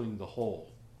are killing the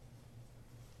whole.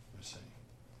 You see.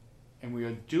 And we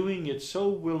are doing it so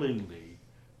willingly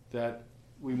that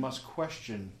we must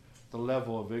question the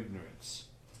level of ignorance.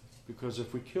 Because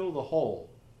if we kill the whole,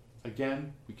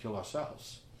 again, we kill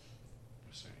ourselves.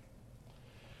 You see.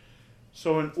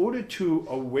 So in order to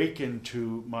awaken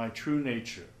to my true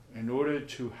nature, in order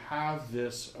to have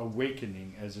this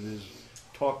awakening, as it is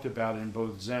talked about in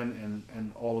both Zen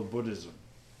and all of Buddhism,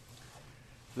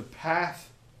 the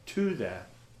path to that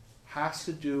has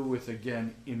to do with,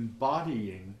 again,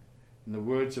 embodying, in the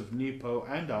words of Nepo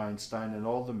and Einstein and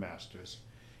all the masters,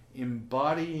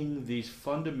 embodying these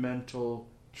fundamental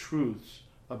truths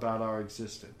about our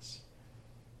existence.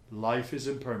 Life is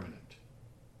impermanent.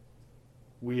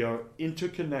 We are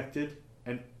interconnected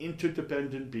and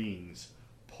interdependent beings,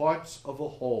 parts of a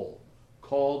whole,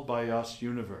 called by us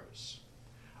universe.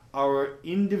 Our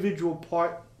individual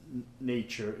part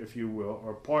nature, if you will,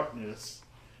 or partness,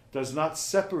 does not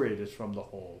separate us from the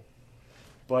whole,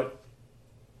 but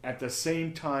at the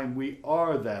same time we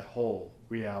are that whole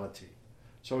reality.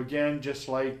 So again, just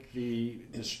like the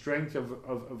strength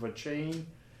of a chain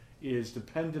is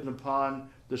dependent upon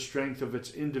the strength of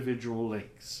its individual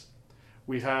links,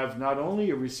 we have not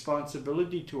only a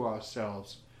responsibility to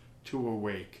ourselves to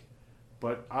awake,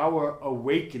 but our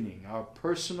awakening, our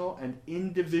personal and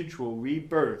individual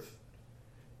rebirth,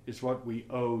 is what we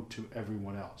owe to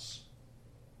everyone else.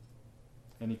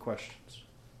 Any questions?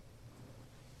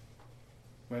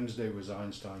 Wednesday was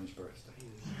Einstein's birthday.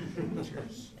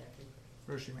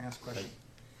 First, you may ask a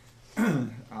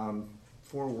question.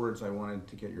 4 words I wanted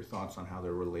to get your thoughts on how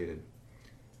they're related.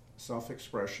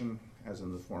 Self-expression, as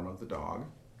in the form of the dog.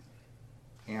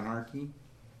 Anarchy,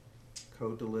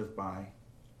 code to live by,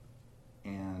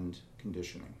 and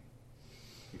conditioning.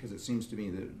 Because it seems to me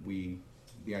that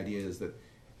the idea is that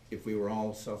if we were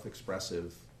all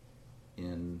self-expressive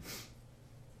in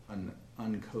an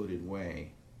uncoded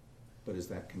way, but is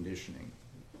that conditioning?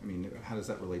 I mean, how does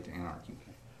that relate to anarchy?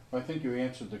 Well, I think you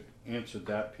answered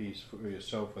that piece for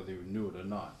yourself, whether you knew it or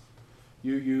not.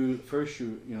 You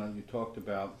talked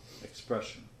about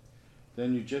expression.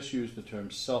 Then you just used the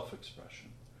term self-expression.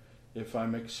 If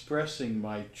I'm expressing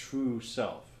my true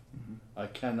self, I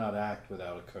cannot act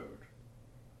without a code.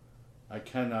 I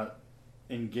cannot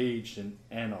engage in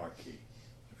anarchy,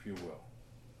 if you will.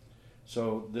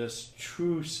 So this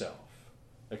true self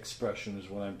expression is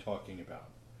what I'm talking about.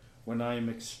 When I'm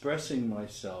expressing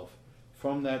myself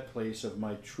from that place of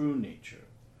my true nature,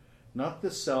 not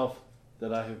the self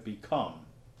that I have become,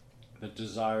 that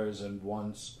desires and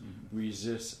wants,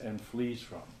 resists and flees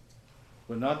from.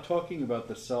 We're not talking about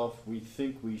the self we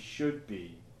think we should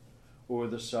be or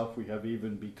the self we have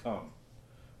even become.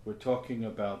 We're talking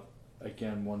about,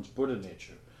 again, one's Buddha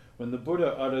nature. When the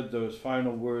Buddha uttered those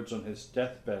final words on his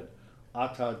deathbed,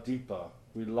 Atta Dipa,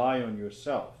 rely on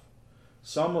yourself,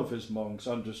 some of his monks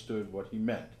understood what he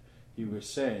meant. He was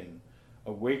saying,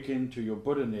 awaken to your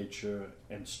Buddha nature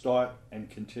and start and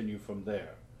continue from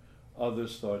there.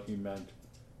 Others thought he meant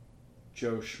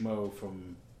Joe Schmo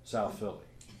from South Philly.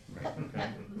 Right. Okay?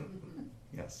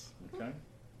 Yes. Okay?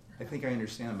 I think I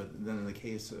understand, but then in the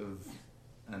case of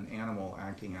an animal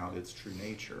acting out its true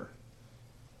nature,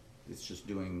 it's just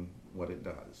doing what it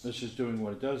does. This is doing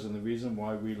what it does, and the reason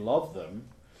why we love them,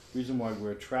 the reason why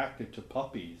we're attracted to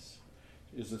puppies,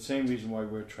 is the same reason why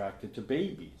we're attracted to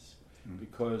babies.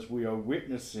 Because we are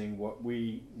witnessing what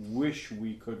we wish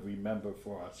we could remember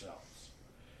for ourselves.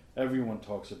 Everyone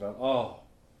talks about, oh,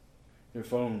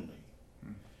 if only.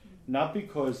 Not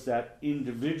because that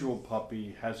individual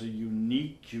puppy has a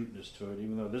unique cuteness to it,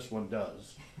 even though this one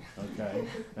does, okay,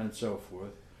 and so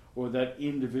forth, or that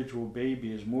individual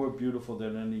baby is more beautiful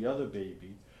than any other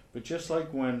baby, but just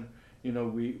like when,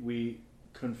 we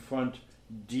confront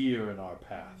deer in our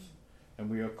path, and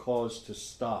we are caused to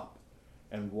stop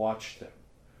and watch them,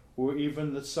 or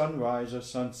even the sunrise or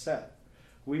sunset.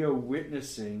 We are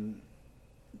witnessing,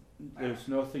 there's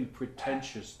nothing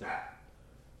pretentious there.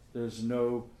 There's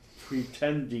no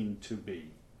pretending to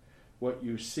be. What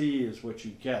you see is what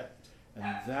you get,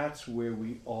 and that's where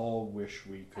we all wish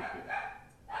we could be.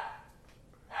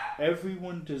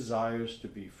 Everyone desires to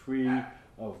be free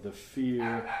of the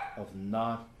fear of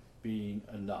not being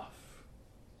enough.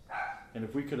 And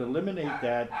if we could eliminate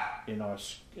that in our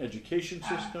education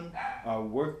system, our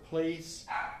workplace,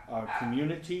 our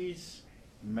communities,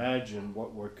 imagine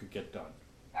what work could get done.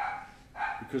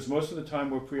 Because most of the time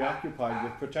we're preoccupied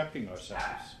with protecting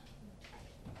ourselves.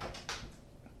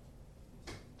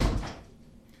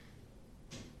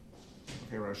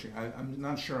 Okay, Roshi, I'm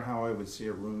not sure how I would see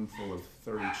a room full of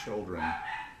 30 children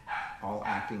all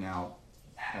acting out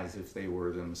as if they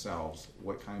were themselves.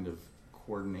 What kind of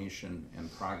coordination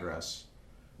and progress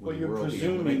Well, would the you're world be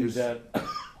able to presuming make? that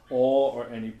all or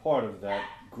any part of that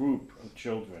group of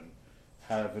children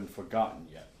haven't forgotten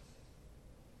yet.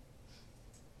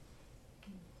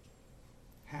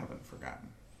 Haven't forgotten.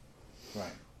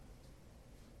 Right.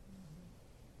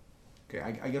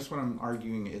 Okay, I guess what I'm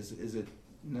arguing is it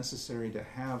necessary to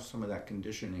have some of that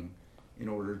conditioning in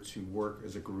order to work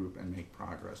as a group and make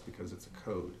progress, because it's a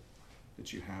code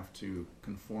that you have to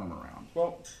conform around.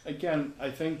 Well, again,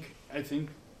 I think.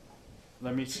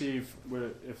 Let me see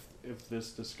if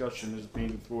this discussion is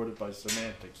being thwarted by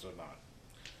semantics or not.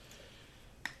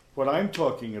 What I'm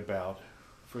talking about,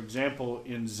 for example,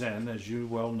 in Zen, as you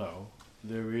well know,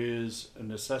 there is a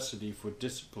necessity for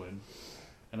discipline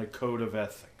and a code of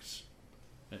ethics.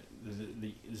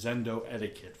 The Zendo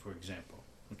etiquette, for example.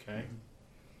 Okay,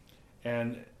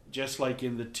 and just like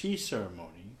in the tea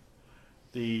ceremony,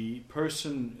 the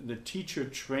teacher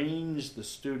trains the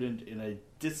student in a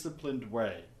disciplined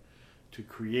way to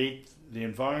create the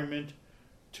environment,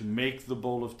 to make the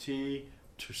bowl of tea,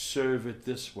 to serve it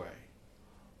this way.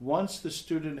 Once the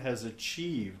student has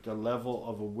achieved a level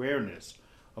of awareness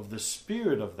of the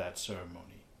spirit of that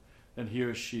ceremony, then he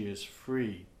or she is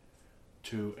free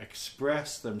to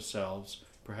express themselves,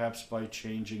 perhaps by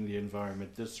changing the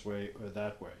environment this way or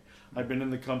that way. I've been in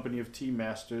the company of tea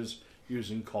masters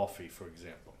using coffee, for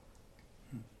example.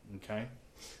 Okay?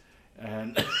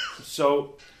 And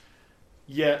so,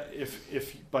 yeah,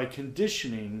 if by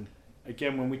conditioning,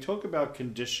 again, when we talk about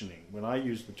conditioning, when I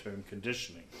use the term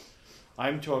conditioning,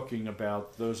 I'm talking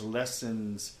about those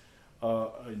lessons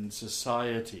in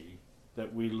society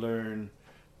that we learn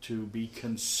to be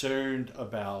concerned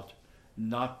about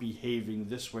not behaving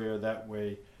this way or that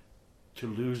way to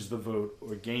lose the vote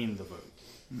or gain the vote.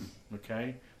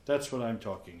 Okay? That's what I'm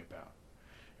talking about.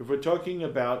 If we're talking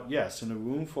about, yes, in a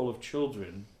room full of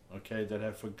children, okay, that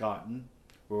have forgotten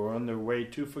or are on their way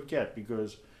to forget,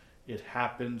 because it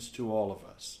happens to all of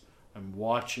us. I'm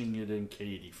watching it in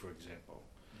Katie, for example,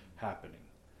 happening.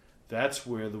 That's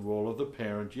where the role of the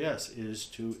parent, yes, is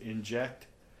to inject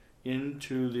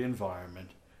into the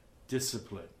environment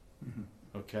discipline,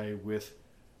 okay, with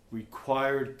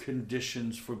required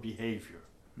conditions for behavior.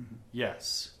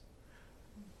 Yes.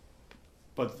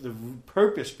 But the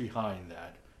purpose behind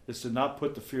that is to not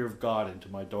put the fear of God into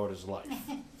my daughter's life.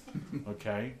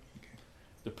 Okay?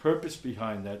 The purpose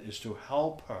behind that is to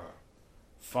help her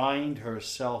find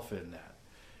herself in that.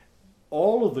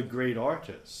 All of the great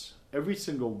artists, every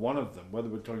single one of them, whether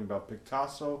we're talking about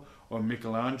Picasso or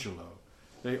Michelangelo,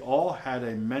 they all had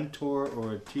a mentor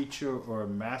or a teacher or a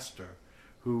master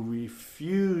who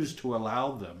refused to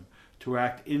allow them to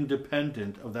act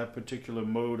independent of that particular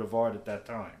mode of art at that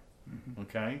time.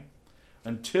 Okay?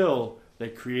 Until they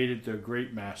created their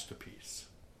great masterpiece.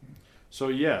 So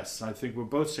yes, I think we're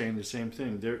both saying the same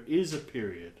thing. There is a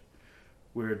period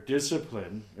where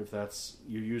discipline, if that's,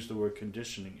 you use the word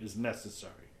conditioning, is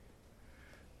necessary.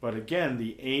 But again,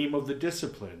 the aim of the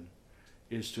discipline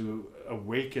is to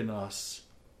awaken us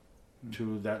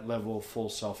to that level of full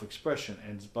self-expression.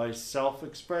 And by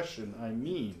self-expression, I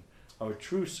mean our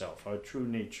true self, our true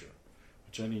nature,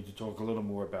 which I need to talk a little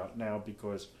more about now,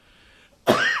 because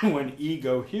when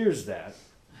ego hears that,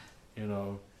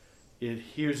 it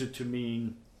hears it to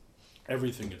mean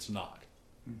everything it's not.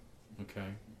 Okay?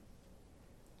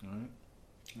 All right?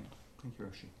 Yeah. Thank you,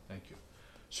 Roshi. Thank you.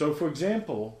 So, for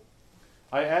example,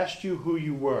 I asked you who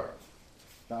you were.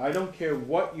 Now, I don't care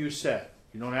what you said.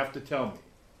 You don't have to tell me,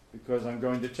 because I'm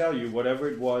going to tell you whatever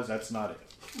it was, that's not it.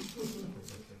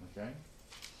 Okay?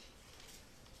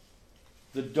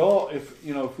 The dog,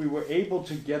 if we were able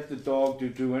to get the dog to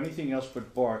do anything else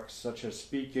but bark, such as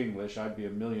speak English, I'd be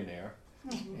a millionaire.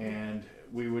 And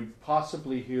we would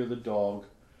possibly hear the dog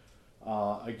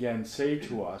again say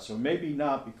to us, or maybe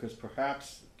not, because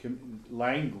perhaps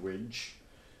language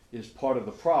is part of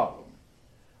the problem.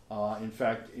 In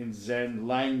fact, in Zen,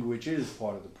 language is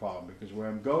part of the problem, because where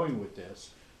I'm going with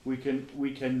this, we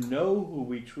can know who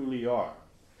we truly are.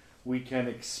 We can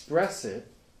express it,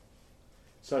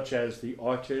 such as the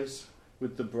artist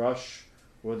with the brush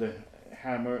or the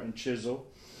hammer and chisel,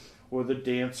 or the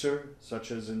dancer,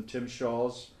 such as in Tim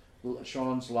Shawn's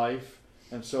life,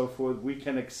 and so forth. We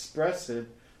can express it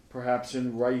perhaps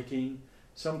in writing,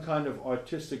 some kind of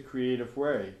artistic, creative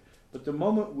way. But the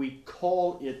moment we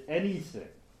call it anything,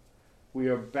 we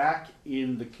are back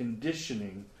in the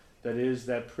conditioning that is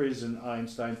that prison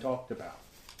Einstein talked about.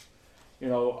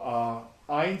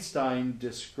 Einstein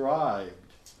described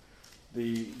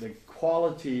the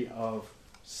quality of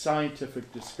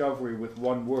scientific discovery with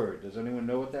one word. Does anyone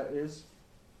know what that is?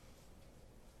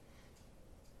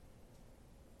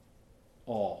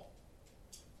 All.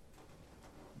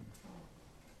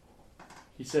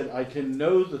 He said, I can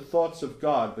know the thoughts of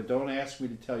God, but don't ask me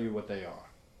to tell you what they are.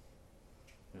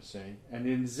 You see? And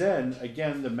in Zen,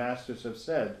 again, the masters have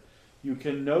said, you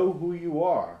can know who you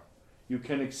are. You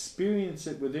can experience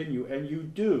it within you, and you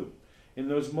do. In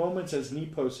those moments, as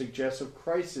Nepo suggests, of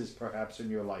crisis perhaps in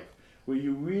your life, where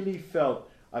you really felt,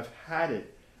 I've had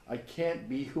it. I can't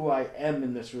be who I am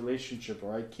in this relationship,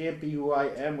 or I can't be who I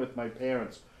am with my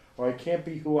parents, or I can't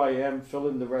be who I am, fill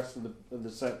in the rest of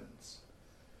the sentence.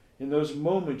 In those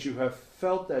moments, you have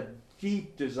felt that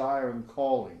deep desire and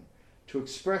calling to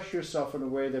express yourself in a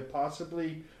way that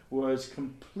possibly was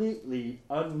completely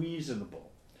unreasonable.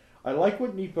 I like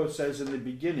what Nepo says in the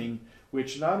beginning,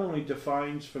 which not only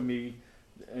defines for me,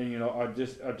 our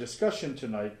discussion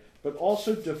tonight, but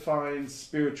also defines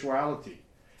spirituality.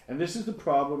 And this is the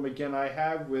problem, again, I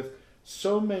have with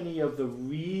so many of the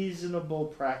reasonable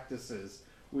practices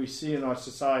we see in our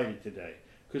society today.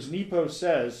 Because Nepo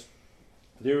says,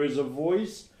 there is a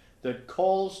voice that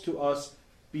calls to us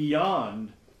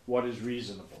beyond what is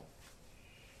reasonable.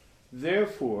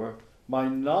 Therefore, my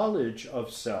knowledge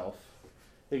of self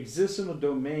exists in a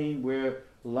domain where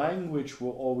language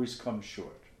will always come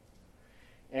short.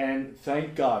 And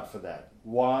thank God for that.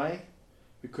 Why?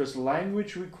 Because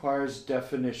language requires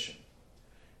definition.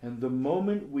 And the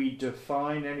moment we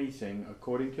define anything,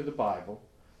 according to the Bible,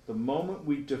 the moment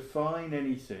we define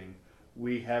anything,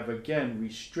 we have again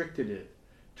restricted it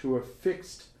to a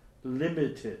fixed,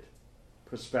 limited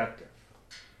perspective.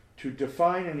 To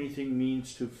define anything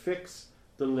means to fix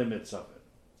the limits of it,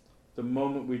 the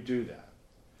moment we do that.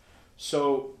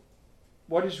 So,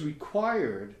 what is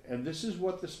required, and this is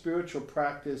what the spiritual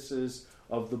practices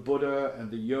of the Buddha and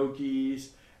the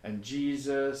yogis and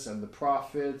Jesus and the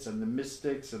prophets and the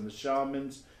mystics and the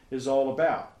shamans is all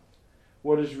about.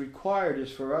 What is required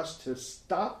is for us to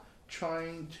stop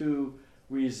trying to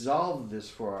resolve this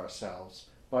for ourselves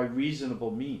by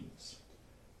reasonable means.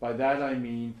 By that I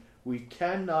mean we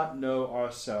cannot know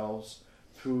ourselves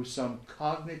through some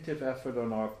cognitive effort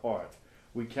on our part.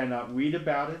 We cannot read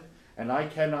about it, and I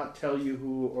cannot tell you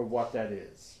who or what that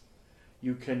is.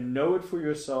 You can know it for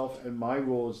yourself, and my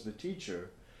role as the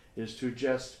teacher is to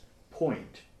just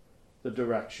point the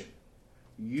direction.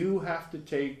 You have to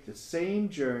take the same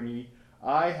journey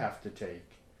I have to take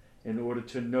in order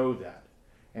to know that.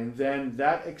 And then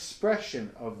that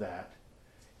expression of that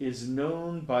is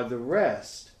known by the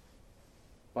rest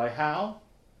by how?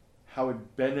 How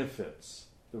it benefits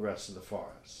the rest of the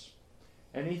forest.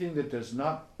 Anything that does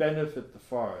not benefit the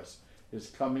forest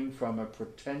is coming from a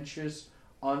pretentious,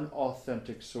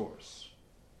 unauthentic source.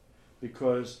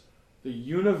 Because the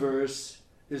universe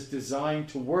is designed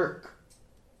to work.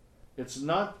 It's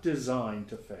not designed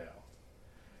to fail.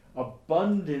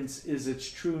 Abundance is its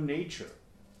true nature.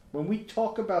 When we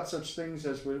talk about such things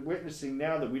as we're witnessing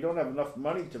now, that we don't have enough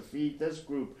money to feed this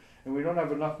group and we don't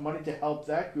have enough money to help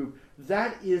that group,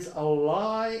 that is a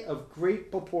lie of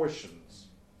great proportions,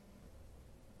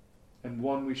 and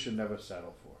one we should never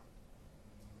settle for.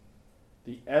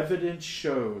 The evidence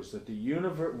shows that the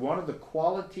universe, one of the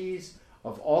qualities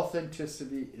of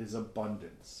authenticity is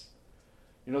abundance.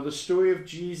 You know, the story of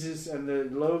Jesus and the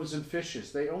loaves and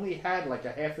fishes, they only had like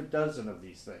a half a dozen of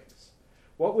these things.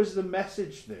 What was the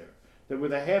message there? That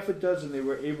with a half a dozen they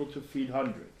were able to feed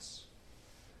hundreds.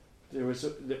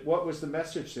 What was the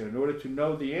message there? In order to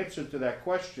know the answer to that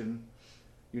question,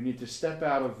 you need to step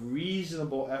out of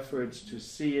reasonable efforts to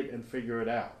see it and figure it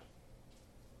out.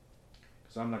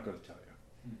 Because I'm not going to tell you.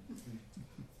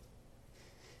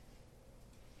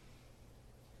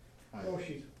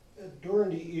 Roshi,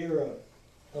 during the era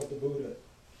of the Buddha,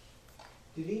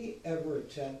 did he ever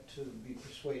attempt to be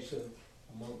persuasive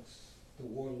amongst the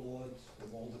warlords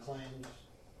of all the clans?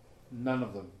 None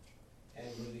of them. And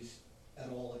was he at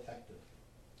all effective?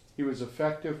 He was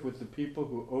effective with the people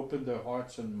who opened their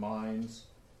hearts and minds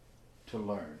to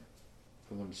learn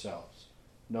for themselves.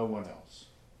 No one else.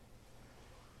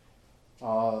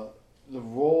 The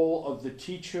role of the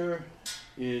teacher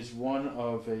is one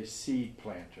of a seed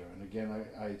planter. And again,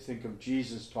 I think of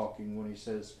Jesus talking when he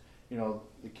says, you know,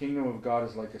 the kingdom of God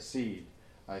is like a seed.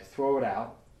 I throw it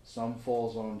out. Some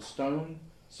falls on stone,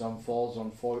 some falls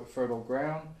on fertile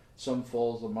ground, some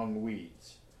falls among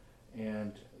weeds.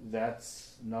 And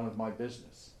that's none of my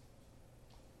business.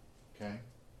 Okay?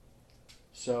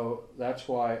 So that's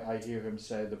why I hear him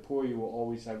say, the poor you will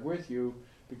always have with you,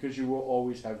 because you will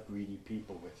always have greedy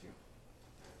people with you.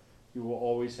 You will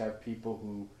always have people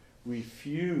who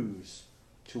refuse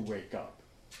to wake up,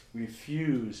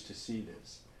 refuse to see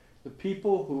this. The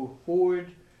people who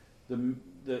hoard the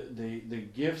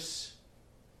gifts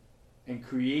and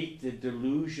create the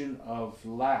delusion of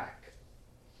lack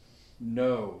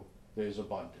know there's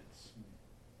abundance.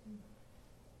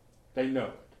 They know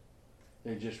it.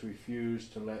 They just refuse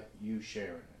to let you share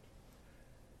in it.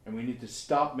 And we need to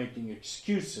stop making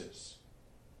excuses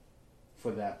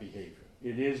for that behavior.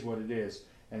 It is what it is.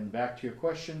 And back to your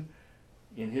question,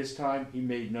 in his time, he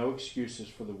made no excuses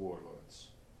for the warlords.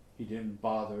 He didn't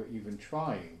bother even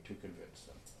trying to convince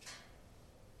them.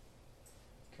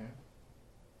 Okay?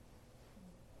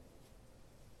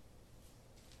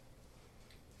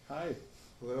 Hi.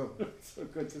 Hello. So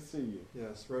good to see you.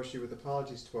 Yes, Roshi, with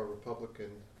apologies to our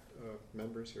Republican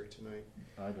members here tonight.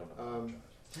 I don't apologize.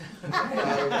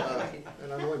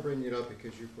 And I'm only bringing it up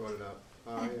because you brought it up.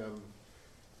 I am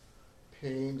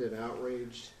pained and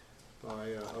outraged by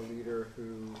a leader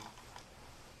who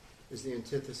is the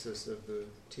antithesis of the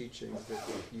teachings that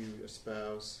you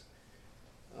espouse.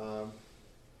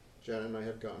 Janet and I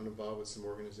have gotten involved with some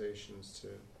organizations to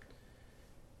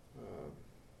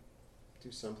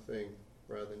do something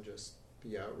rather than just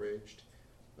be outraged.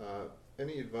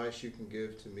 Any advice you can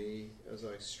give to me as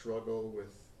I struggle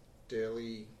with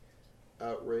daily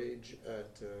outrage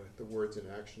at the words and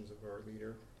actions of our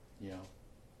leader? Yeah.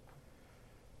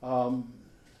 And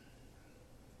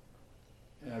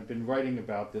I've been writing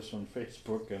about this on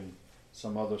Facebook and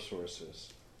some other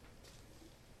sources.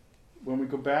 When we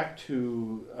go back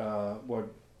to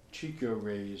what Chikyo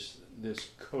raised,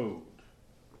 this code,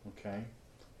 okay?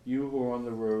 You who are on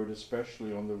the road,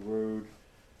 especially on the road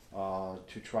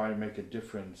to try and make a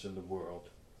difference in the world,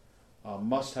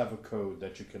 must have a code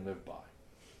that you can live by.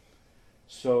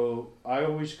 So I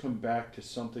always come back to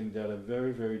something that a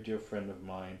very, very dear friend of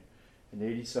mine, an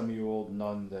 80-some-year-old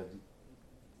nun that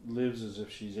lives as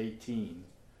if she's 18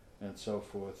 and so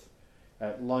forth,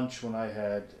 at lunch when I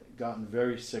had gotten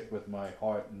very sick with my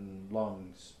heart and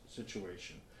lungs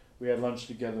situation. We had lunch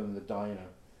together in the diner,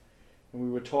 and we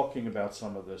were talking about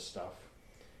some of this stuff.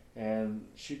 And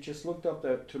she just looked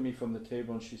up to me from the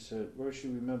table and she said, Roshi,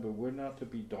 remember, we're not to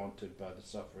be daunted by the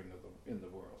suffering in the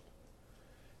world.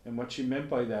 And what she meant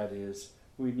by that is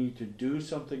we need to do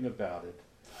something about it,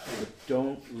 but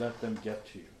don't let them get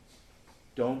to you.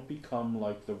 Don't become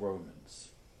like the Romans.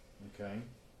 Okay?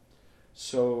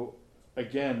 So,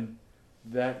 again,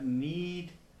 that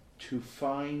need to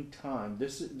find time.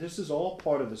 This is all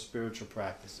part of the spiritual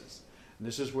practices. And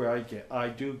this is where I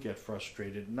do get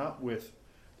frustrated, not with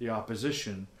the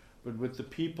opposition, but with the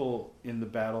people in the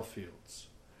battlefields.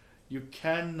 You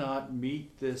cannot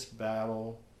meet this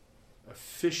battle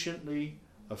efficiently,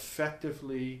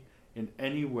 effectively, in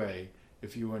any way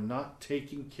if you are not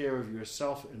taking care of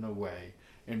yourself in a way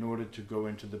in order to go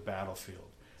into the battlefield.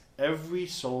 Every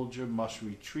soldier must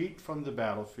retreat from the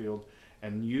battlefield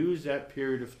and use that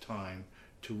period of time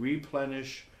to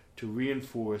replenish, to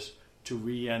reinforce, to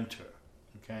re-enter.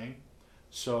 Okay?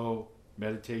 So,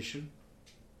 meditation,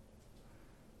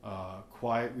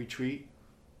 quiet retreat,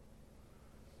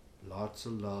 lots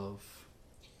of love.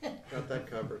 Got that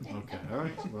covered. Okay, all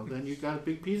right. Well, then you got a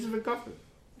big piece of it covered.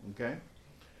 Okay?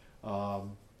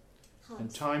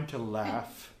 And time to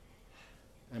laugh.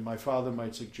 And my father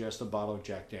might suggest a bottle of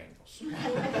Jack Daniels.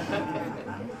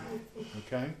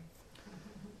 Okay?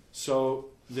 So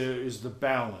there is the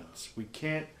balance. We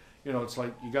can't, it's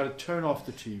like you got to turn off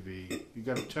the TV. You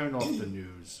got to turn off the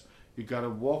news. You got to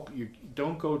walk. You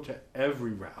don't go to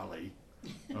every rally.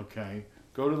 Okay?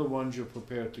 Go to the ones you're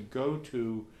prepared to go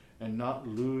to and not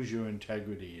lose your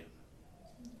integrity in.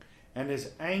 And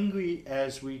as angry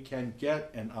as we can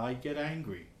get, and I get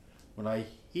angry when I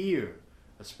hear,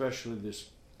 especially this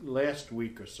last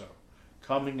week or so,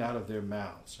 coming out of their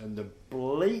mouths and the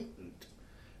blatant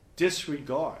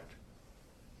disregard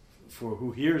for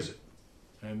who hears it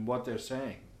and what they're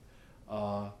saying.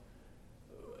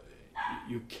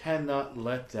 You cannot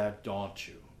let that daunt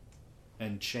you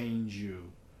and change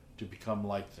you to become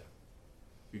like them.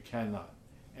 You cannot.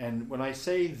 And when I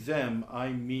say them, I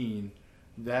mean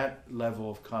that level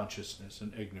of consciousness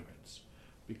and ignorance.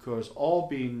 Because all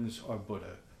beings are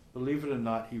Buddha. Believe it or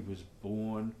not, he was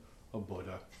born a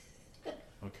Buddha.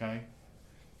 Okay?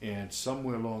 And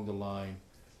somewhere along the line,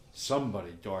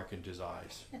 somebody darkened his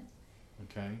eyes.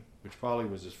 Okay? Which probably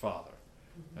was his father,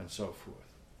 and so forth.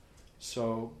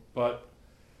 So, but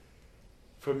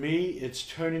for me, it's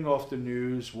turning off the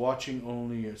news, watching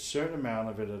only a certain amount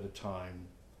of it at a time,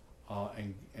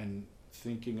 and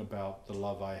thinking about the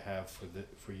love I have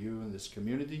for you and this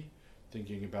community,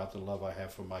 thinking about the love I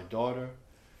have for my daughter.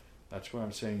 That's where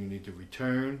I'm saying you need to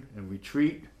return and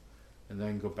retreat and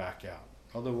then go back out.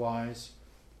 Otherwise,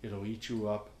 it'll eat you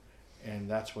up, and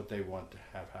that's what they want to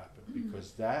have happen.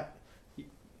 Because that,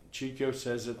 Chico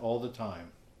says it all the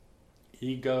time,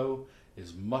 ego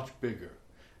is much bigger.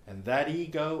 And that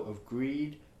ego of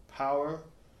greed, power,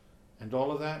 and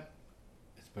all of that,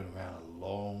 it's been around a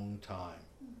long time.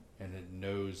 And it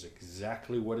knows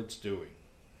exactly what it's doing.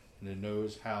 And it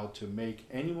knows how to make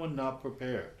anyone not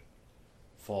prepared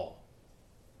fall.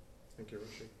 Thank you,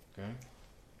 Rishi. Okay?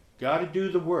 Got to do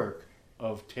the work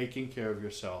of taking care of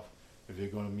yourself if you're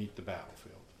going to meet the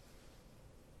battlefield.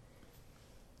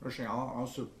 Roshi, I'll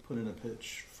also put in a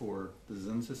pitch for the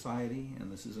Zen Society,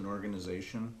 and this is an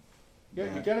organization.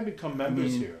 Yeah, you got to become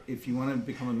members here. If you want to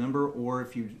become a member, or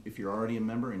if you're already a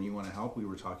member and you want to help, we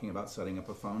were talking about setting up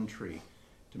a phone tree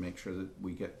to make sure that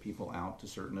we get people out to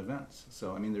certain events.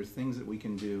 So, there's things that we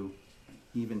can do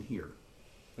even here.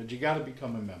 But you got to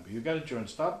become a member. You got to join.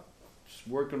 Stop just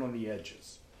working on the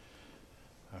edges.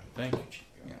 All right, thank you, Chico.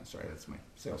 Yeah, sorry, that's my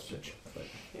sales pitch. But.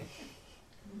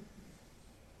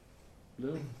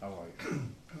 Lou, how are you?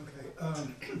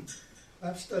 Okay.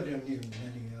 I've studied under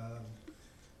many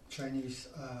Chinese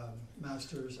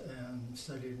masters and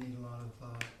studied under a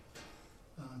lot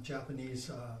of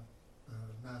Japanese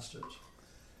masters.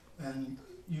 And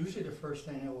usually the first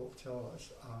thing they will tell us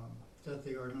that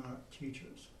they are not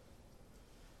teachers,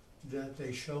 that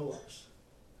they show us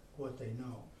what they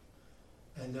know,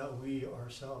 and that we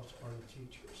ourselves are the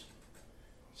teachers.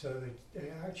 So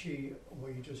they actually,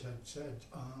 what you just had said,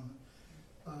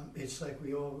 it's like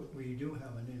we do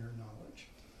have an inner knowledge.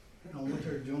 And what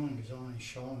they're doing is only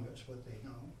showing us what they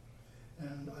know.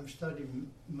 And I've studied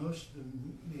most of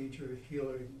the major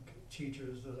healer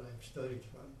teachers that I've studied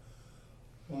from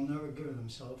will never give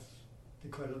themselves the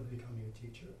credit of becoming a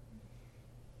teacher.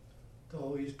 They'll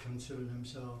always consider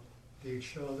themselves, they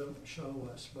show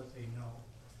us what they know.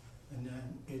 And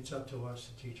then it's up to us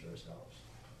to teach ourselves.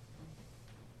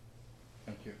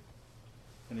 Thank you.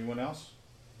 Anyone else?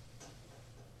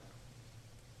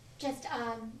 Just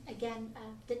again,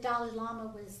 the Dalai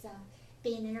Lama was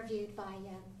being interviewed by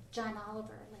John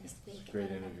Oliver last week. Great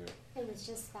and, interview. It was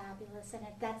just fabulous, and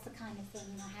that's the kind of thing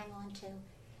hang on to.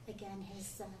 Again,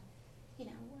 his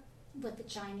what the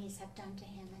Chinese have done to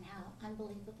him, and how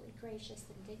unbelievably gracious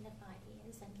and dignified he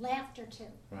is, and laughter too.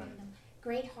 Right.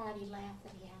 Great hearty laugh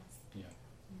that he has.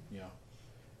 Yeah, yeah.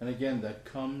 And again, that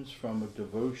comes from a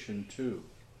devotion to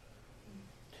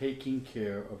taking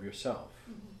care of yourself.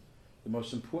 Mm-hmm. The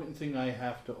most important thing I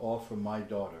have to offer my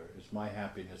daughter is my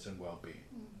happiness and well-being.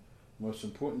 Most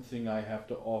important thing I have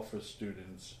to offer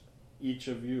students, each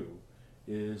of you,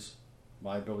 is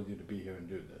my ability to be here and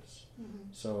do this.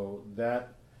 So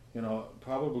that,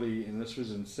 probably, and this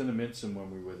was in Cinnaminson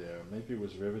when we were there, maybe it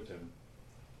was Riverton,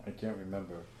 I can't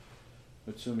remember,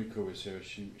 but Sumiko was here,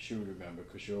 she would remember,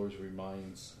 because she always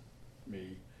reminds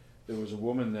me. There was a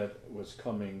woman that was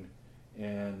coming,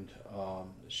 and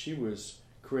she was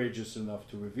courageous enough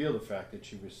to reveal the fact that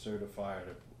she was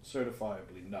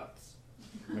certifiably nuts.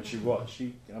 And she was.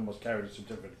 She almost carried a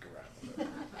certificate around with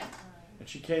her. And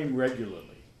she came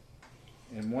regularly.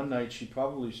 And one night she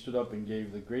probably stood up and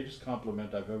gave the greatest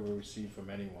compliment I've ever received from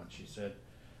anyone. She said,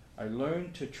 I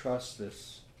learned to trust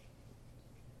this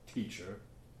teacher,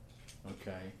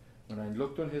 okay, when I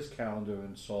looked on his calendar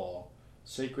and saw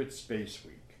Sacred Space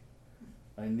Week.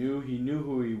 I knew he knew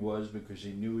who he was because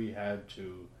he knew he had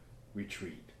to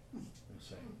retreat.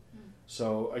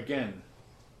 So again,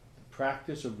 the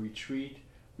practice of retreat,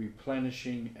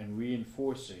 replenishing, and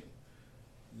reinforcing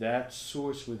that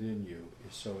source within you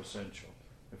is so essential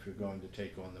if you're going to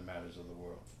take on the matters of the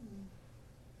world.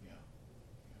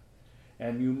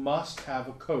 And you must have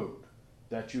a code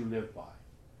that you live by.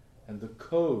 And the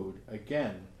code,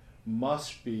 again,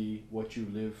 must be what you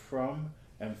live from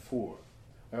and for.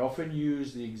 I often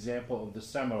use the example of the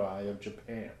samurai of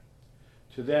Japan.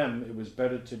 To them, it was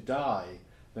better to die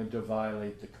than to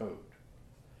violate the code.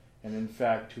 And in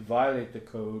fact, to violate the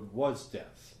code was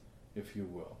death, if you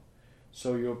will.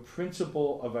 So your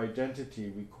principle of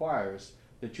identity requires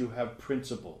that you have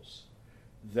principles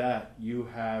that you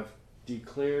have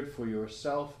declared for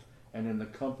yourself and in the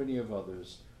company of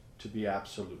others to be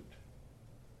absolute.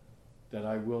 That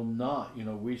I will not,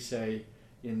 we say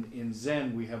in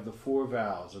Zen we have the 4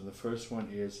 vows, and the first one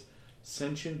is,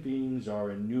 sentient beings are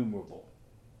innumerable.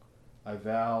 I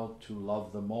vow to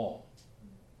love them all.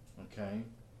 Okay?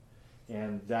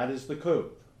 And that is the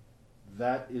code.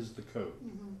 That is the code.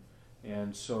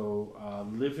 And so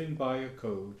living by a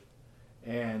code,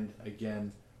 and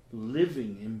again,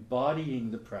 living,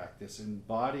 embodying the practice,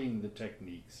 embodying the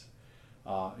techniques,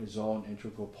 is all an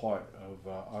integral part of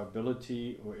our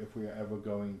ability, or if we are ever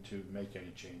going to make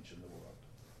any change in the world.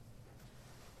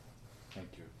 Thank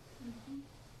you.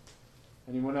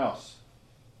 Anyone else?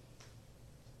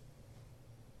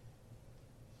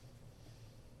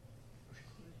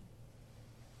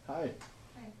 Hi.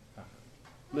 Hi.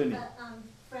 Lenny. I have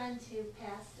a friend who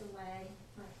passed away,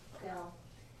 Bill,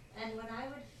 and when I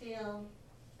would feel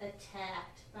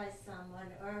attacked by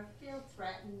someone or feel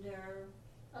threatened or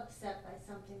upset by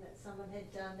something that someone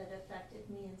had done that affected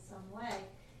me in some way,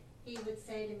 he would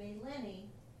say to me, Lenny,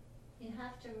 you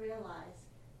have to realize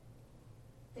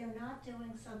they're not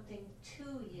doing something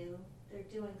to you, they're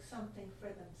doing something for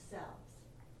themselves.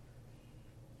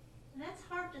 And that's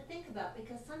hard to think about,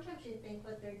 because sometimes you think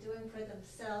what they're doing for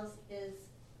themselves is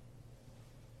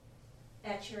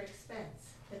at your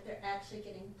expense, that they're actually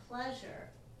getting pleasure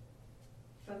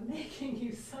from making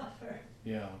you suffer.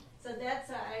 Yeah. So that's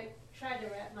how I try to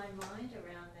wrap my mind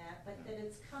around that, but that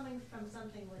it's coming from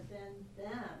something within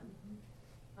them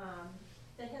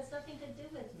that has nothing to do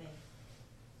with me.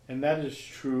 And that is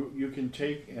true. You can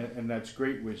take, and that's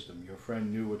great wisdom. Your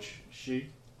friend knew what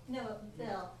No,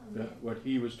 Bill. what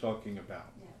he was talking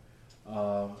about.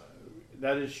 Yeah.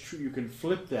 That is true. You can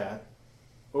flip that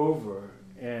over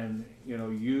and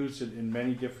use it in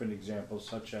many different examples,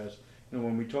 such as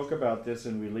when we talk about this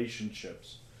in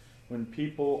relationships, when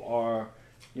people are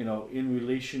in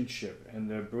relationship and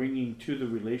they're bringing to the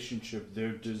relationship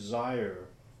their desire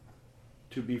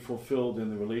to be fulfilled in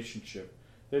the relationship,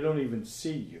 they don't even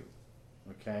see you.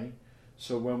 Okay?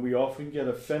 So when we often get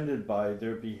offended by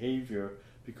their behavior,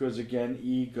 because again,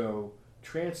 ego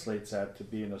translates that to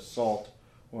be an assault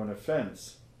or an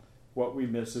offense, what we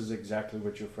miss is exactly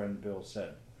what your friend Bill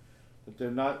said.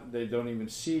 That they don't even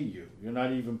see you. You're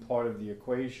not even part of the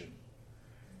equation.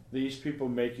 These people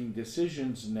making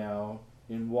decisions now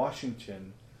in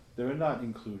Washington, they're not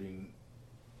including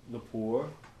the poor,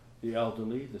 the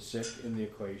elderly, the sick in the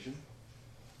equation.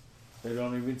 They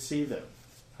don't even see them.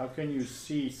 How can you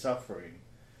see suffering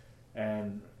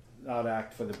and not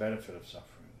act for the benefit of suffering?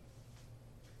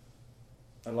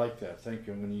 I like that. Thank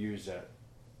you. I'm going to use that.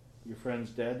 Your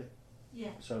friend's dead?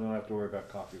 Yeah. So I don't have to worry about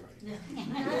copyright. No.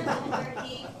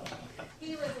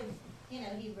 he was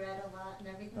he read a lot and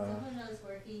everything, so who knows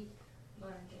where he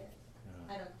learned it.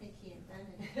 Yeah. I don't think he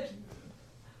invented it.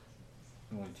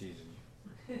 I'm only teasing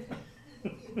you.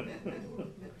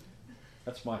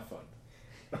 That's my fun.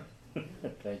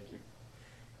 Thank you.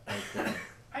 Okay.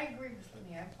 I agree with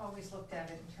Lenny. I've always looked at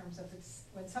it in terms of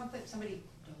when somebody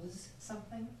does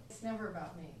something, it's never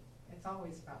about me. It's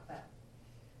always about them.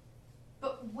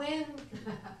 But when,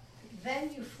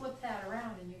 then you flip that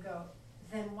around and you go,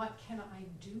 then what can I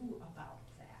do about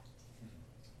that?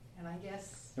 And I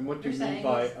guess. And what do you you're mean saying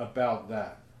by is, about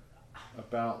that?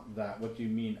 About that, what do you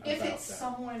mean about if it's that?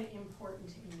 someone important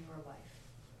in your life,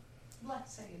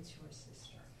 let's say it's your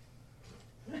sister.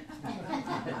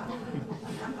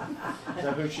 Is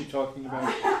that who she's talking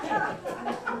about?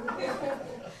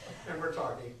 And we're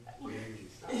talking.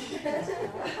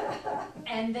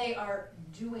 And they are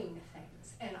doing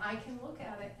things, and I can look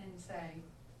at it and say,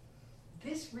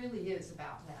 this really is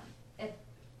about them.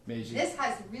 Maisie, This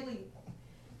has really,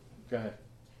 go ahead,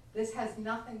 this has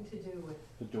nothing to do with,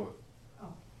 the door. oh,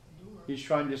 He's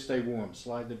trying to stay warm,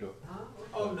 slide the door.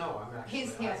 Oh, no, I'm actually.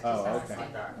 His hand Oh, just has okay. to My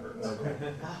back hurts.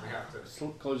 Okay. I have to.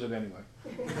 Close it anyway.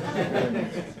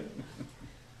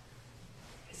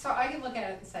 So I can look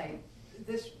at it and say,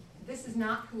 this is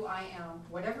not who I am.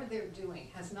 Whatever they're doing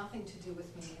has nothing to do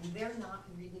with me, and they're not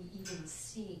really even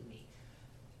seeing me.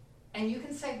 And you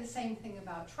can say the same thing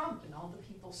about Trump and all the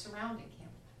people surrounding him.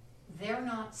 They're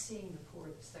not seeing the poor,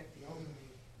 the sick, the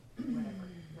elderly,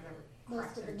 whatever crap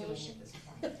Most of they're the doing nation. at this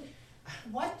point.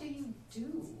 What do you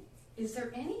do? Is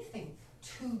there anything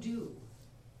to do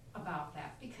about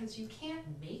that? Because you can't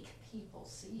make people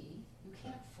see. You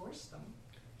can't force them.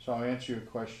 So I'll answer your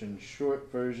question,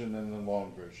 short version and the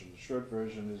long version. The short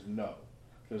version is no.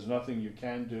 There's nothing you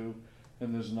can do,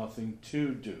 and there's nothing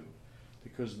to do.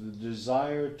 Because the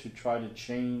desire to try to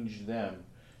change them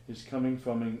is coming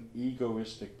from an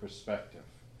egoistic perspective.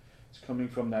 It's coming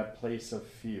from that place of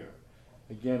fear.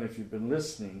 Again, if you've been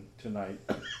listening tonight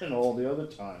and all the other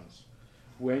times,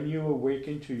 when you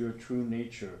awaken to your true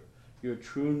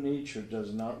nature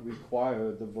does not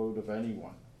require the vote of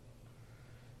anyone.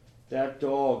 That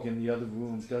dog in the other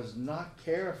room does not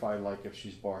care if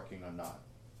she's barking or not.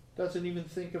 Doesn't even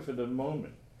think of it a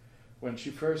moment. When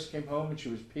she first came home and she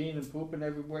was peeing and pooping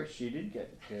everywhere, she didn't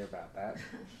get to care about that.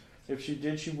 If she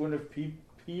did, she wouldn't have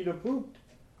peed or pooped.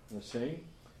 You see?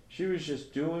 She was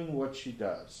just doing what she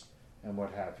does and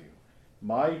what have you.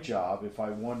 My job, if I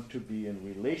want to be in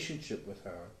relationship with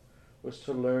her, was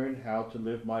to learn how to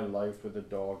live my life with a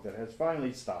dog that has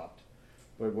finally stopped,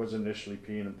 but was initially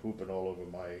peeing and pooping all over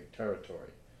my territory.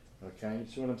 Okay?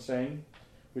 See what I'm saying?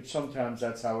 Which sometimes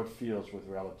that's how it feels with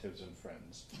relatives and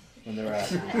friends when they're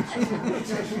at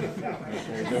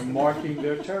okay? They're marking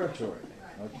their territory.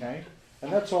 Okay?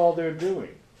 And that's all they're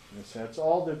doing. That's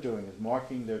all they're doing is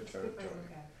marking their territory.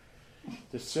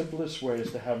 The simplest way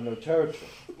is to have no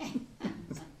territory.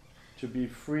 To be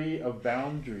free of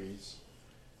boundaries,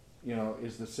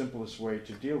 is the simplest way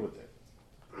to deal with it.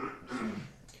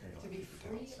 To be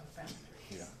free of boundaries.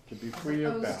 Yeah, to be free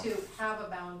of As opposed boundaries. to have a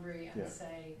boundary and Yeah.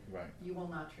 say, Right. you will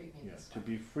not treat me Yeah, this to way.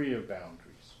 be free of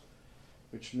boundaries,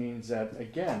 which means that,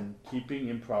 again, keeping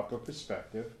in proper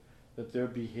perspective that their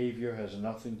behavior has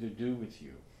nothing to do with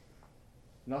you.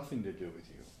 Nothing to do with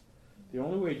you. The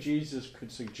only way Jesus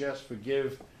could suggest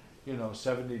forgive,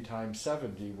 70 times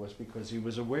 70 was because he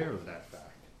was aware of that fact.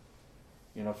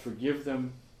 Forgive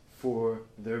them for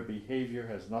their behavior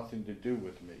has nothing to do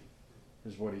with me,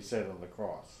 is what he said on the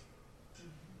cross.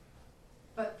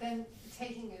 But then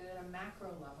taking it at a macro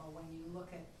level, when you look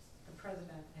at the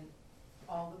president and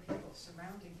all the people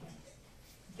surrounding him,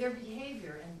 their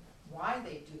behavior and why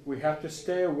they do. We have to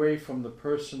stay away from the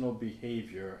personal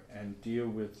behavior and deal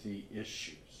with the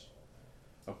issues.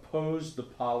 Oppose the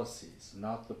policies,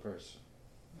 not the person.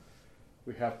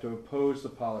 We have to oppose the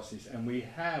policies, and we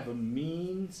have a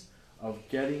means of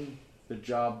getting the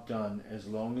job done as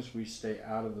long as we stay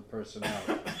out of the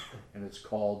personality, and it's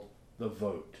called the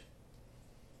vote.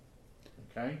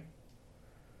 Okay?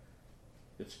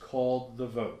 It's called the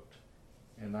vote.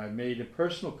 And I made a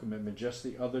personal commitment just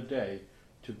the other day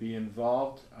to be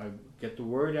involved. I get the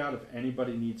word out if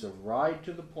anybody needs a ride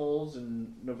to the polls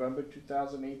in November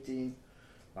 2018,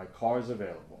 my car is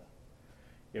available.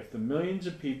 If the millions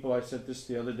of people, I said this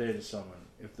the other day to someone,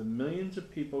 if the millions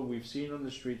of people we've seen on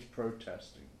the streets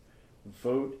protesting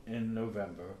vote in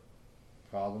November,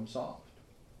 problem solved.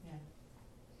 Yeah.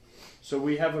 So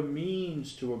we have a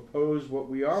means to oppose what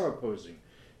we are opposing.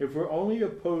 If we're only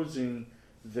opposing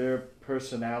their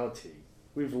personality,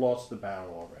 we've lost the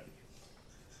battle already.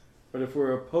 But if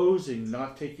we're opposing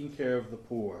not taking care of the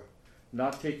poor,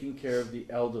 not taking care of the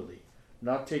elderly,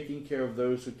 not taking care of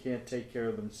those who can't take care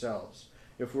of themselves,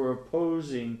 if we're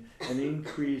opposing an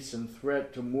increase in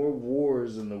threat to more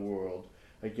wars in the world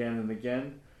again and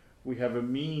again, we have a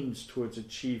means towards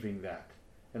achieving that,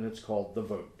 and it's called the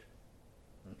vote.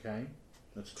 Okay?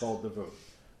 It's called the vote.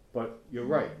 But you're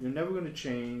right, you're never going to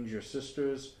change your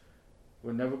sisters,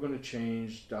 we're never going to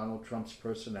change Donald Trump's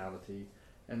personality,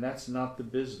 and that's not the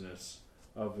business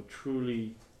of a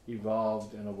truly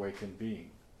evolved and awakened being.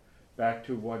 Back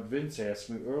to what Vince asked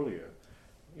me earlier.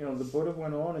 You know, the Buddha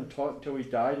went on and taught until he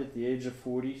died at the age of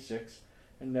 46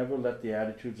 and never let the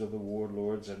attitudes of the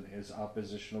warlords and his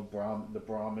oppositional the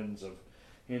Brahmins of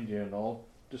India and all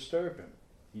disturb him.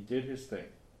 He did his thing.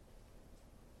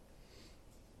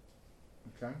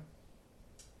 Okay?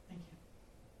 Thank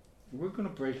We're going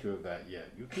to break you of that yet.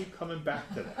 You keep coming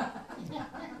back to that.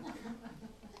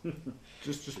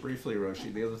 Just briefly,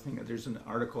 Roshi, the other thing, there's an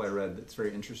article I read that's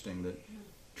very interesting that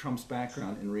Trump's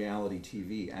background in reality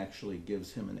TV actually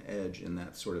gives him an edge in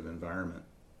that sort of environment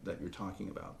that you're talking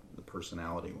about, the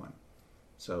personality one.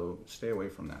 So stay away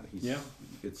from that. He's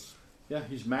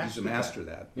He's mastered a master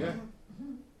that. Yeah.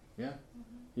 Yeah.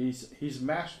 He's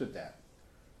mastered that.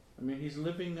 I mean, he's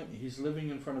living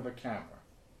in front of a camera.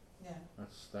 Yeah.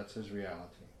 That's his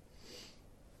reality.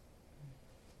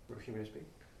 Roshi, may I speak?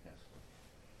 Yes.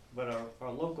 But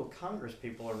our local Congress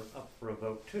people are up for a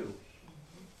vote too,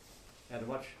 at a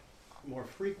much more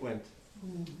frequent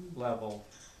level.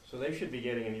 So they should be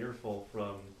getting an earful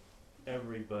from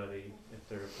everybody if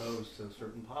they're opposed to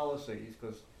certain policies,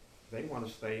 because they want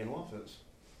to stay in office.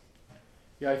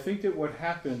 Yeah, I think that what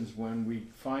happens when we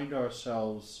find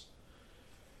ourselves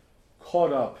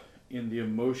caught up in the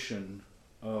emotion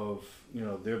of, you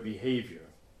know, their behavior,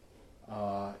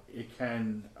 it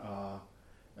can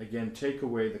again take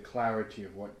away the clarity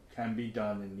of what can be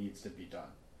done and needs to be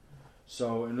done.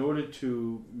 So in order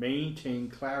to maintain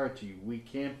clarity, we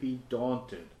can't be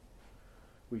daunted.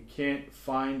 We can't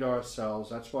find ourselves.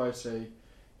 That's why I say,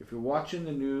 if you're watching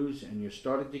the news and you're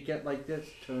starting to get like this,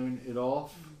 turn it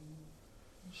off.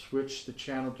 Switch the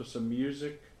channel to some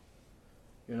music.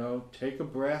 You know, take a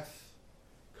breath,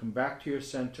 come back to your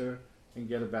center, and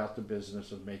get about the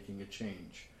business of making a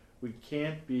change. We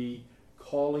can't be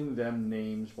calling them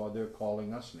names while they're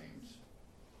calling us names.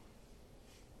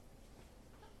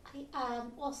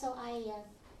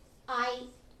 I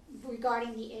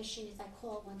regarding the issues, I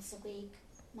call once a week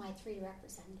my 3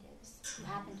 representatives who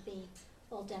happen to be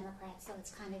all Democrats, so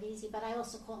it's kind of easy. But I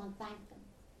also call and thank them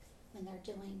when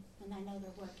I know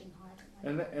they're working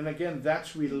hard. And again,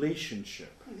 that's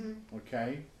relationship. Mm-hmm.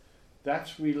 Okay,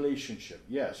 that's relationship.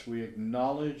 Yes, we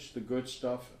acknowledge the good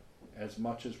stuff as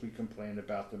much as we complain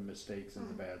about the mistakes and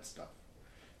the bad stuff.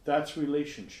 That's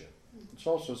relationship. It's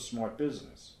also smart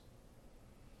business.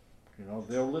 You know,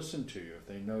 they'll listen to you if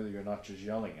they know that you're not just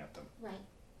yelling at them. Right.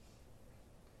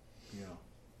 You know.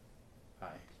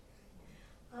 Hi.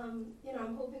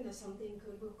 I'm hoping that something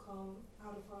good will come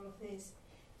out of all of this.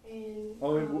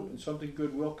 And something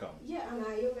good will come. Yeah, and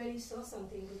I already saw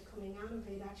something good coming out of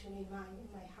it actually in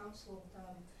my household.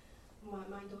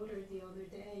 My daughter the other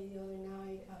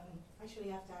night,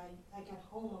 actually after I got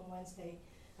home on Wednesday,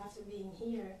 after being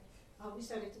here, we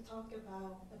started to talk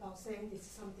about saying this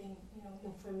is something,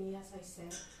 new for me, as I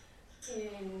said.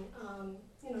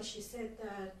 And, she said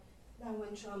that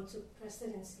when Trump took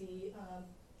presidency,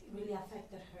 it really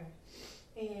affected her.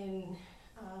 And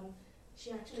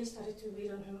she actually started to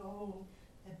read on her own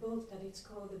a book that it's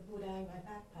called The Buddha in My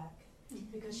Backpack,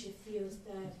 because she feels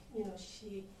that,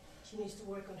 she needs to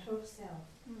work on herself.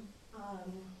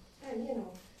 And,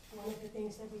 one of the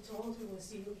things that we told her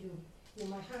was you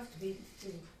might have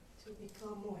to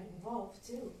become more involved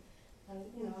too.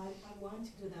 And, I want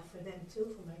to do that for them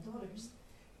too, for my daughters,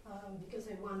 because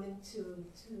I want them to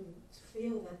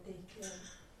feel that they can,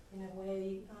 in a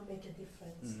way, make a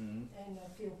difference and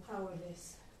feel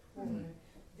powerless or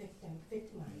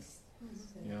victimized.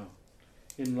 So. Yeah.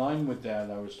 In line with that,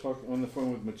 I was talking on the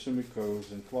phone with Matsumiko,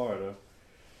 who's in Florida.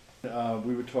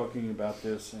 We were talking about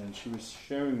this, and she was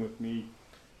sharing with me,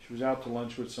 she was out to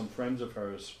lunch with some friends of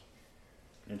hers,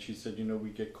 and she said, we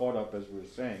get caught up, as we were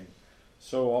saying,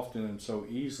 so often and so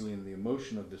easily in the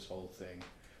emotion of this whole thing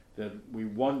that we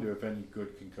wonder if any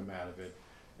good can come out of it.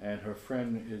 And her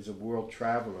friend is a world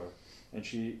traveler, and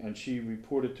she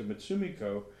reported to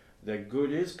Matsumiko that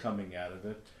good is coming out of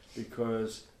it,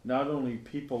 because not only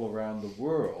people around the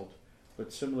world,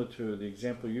 but similar to the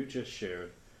example you just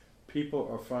shared, people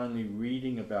are finally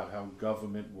reading about how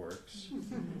government works,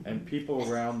 and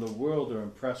people around the world are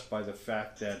impressed by the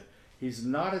fact that he's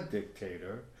not a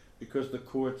dictator, because the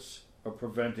courts are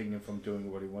preventing him from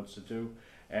doing what he wants to do,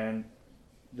 and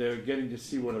they're getting to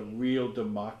see what a real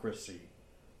democracy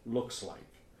looks like.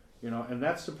 And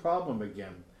that's the problem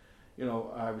again.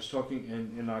 I was talking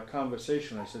in our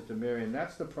conversation, I said to Marion,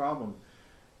 that's the problem.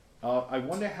 I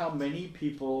wonder how many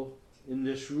people in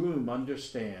this room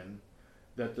understand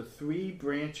that the 3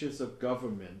 branches of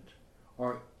government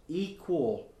are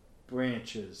equal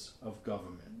branches of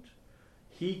government.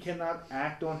 He cannot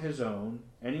act on his own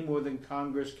any more than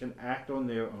Congress can act on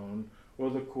their own, or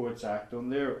the courts act on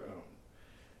their own.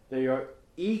 They are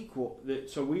equal.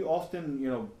 So we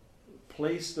often,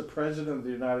 place the President of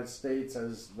the United States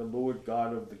as the Lord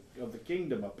God of the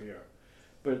kingdom up here.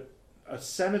 But a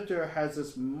senator has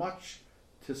as much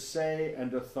to say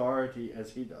and authority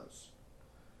as he does,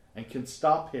 and can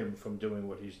stop him from doing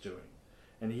what he's doing.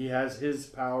 And he has his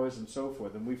powers and so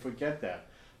forth, and we forget that.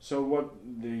 So what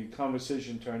the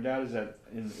conversation turned out is that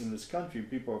in this country,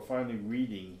 people are finally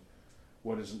reading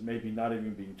what is maybe not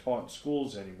even being taught in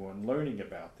schools anymore and learning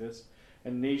about this,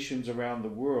 and nations around the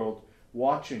world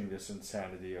watching this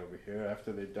insanity over here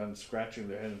after they've done scratching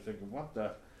their head and thinking, what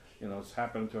the, has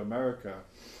happened to America,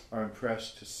 are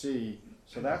impressed to see.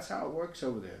 So that's how it works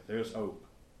over there. There's hope.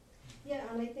 Yeah,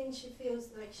 and I think she feels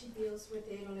like she deals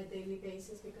with it on a daily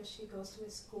basis because she goes to a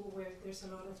school where there's a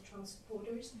lot of Trump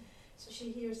supporters. So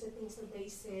she hears the things that they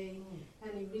say,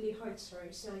 and it really hurts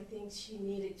her. So I think she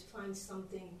needed to find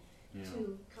something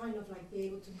to kind of like be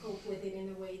able to cope with it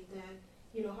in a way that,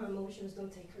 her emotions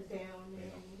don't take her down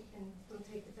and don't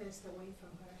take the best away from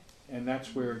her. And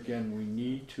that's where, again, we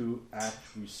need to act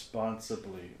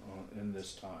responsibly in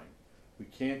this time. We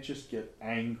can't just get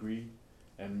angry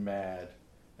and mad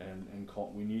and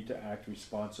call. We need to act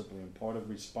responsibly. And part of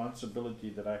responsibility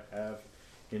that I have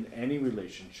in any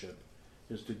relationship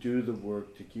is to do the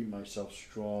work to keep myself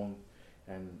strong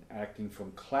and acting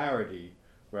from clarity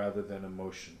rather than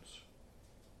emotions.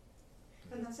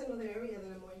 And that's another area that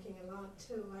I'm working a lot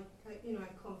too. I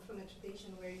come from a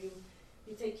tradition where you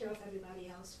take care of everybody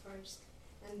else first,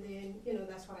 and then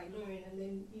that's what I learned, and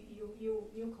then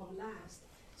you come last.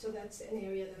 So that's an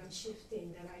area that I'm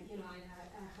shifting. That I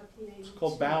have been able. It's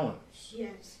called balance.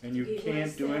 Yes. And you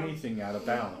can't do anything out of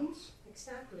balance.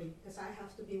 Exactly, because I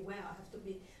have to be well. I have to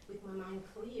be with my mind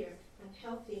clear and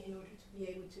healthy in order to be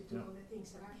able to do all the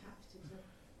things that I have to do.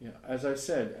 Yeah, as I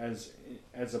said,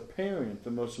 as a parent,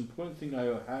 the most important thing I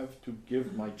have to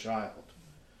give my child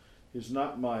is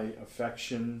not my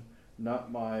affection,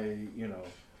 not my,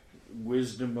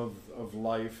 wisdom of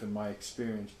life and my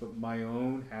experience, but my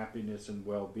own happiness and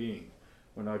well-being.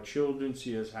 When our children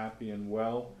see us happy and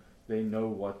well, they know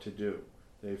what to do.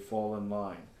 They fall in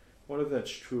line. What if that's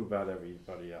true about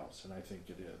everybody else? And I think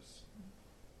it is.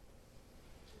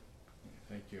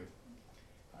 Thank you.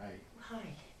 Hi.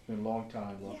 It's been a long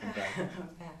time. Welcome back. I'm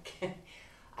back.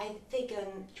 I think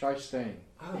try staying.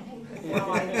 Oh,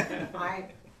 well, I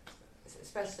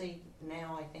especially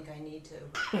now, I think I need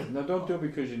to. No, don't do it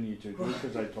because you need to. Do it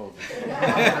because I told you.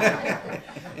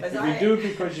 If you do it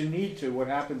because you need to, what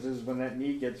happens is when that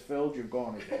need gets filled, you're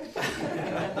gone again.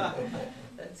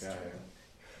 That's true.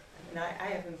 I mean, I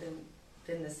haven't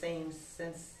been the same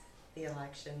since the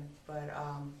election, but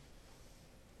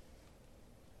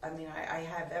I mean, I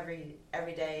have every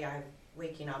day I'm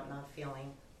waking up not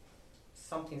feeling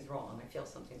something's wrong. I feel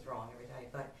something's wrong every day.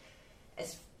 But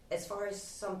as far as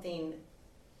something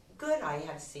good I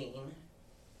have seen,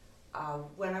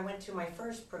 when I went to my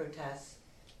first protest,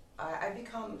 I've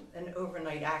become an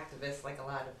overnight activist like a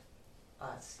lot of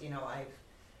us.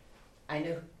 I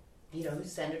know who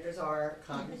senators are,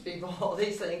 Congress people, all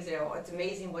these things. It's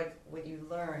amazing what you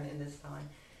learn in this time.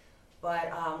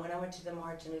 But when I went to the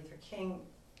Martin Luther King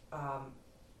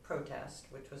protest,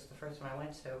 which was the first one I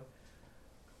went to,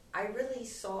 I really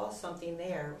saw something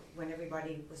there when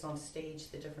everybody was on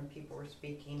stage, the different people were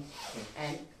speaking,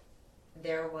 and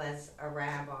there was a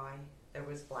rabbi, there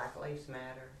was Black Lives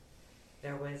Matter,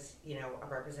 there was, a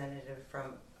representative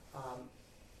from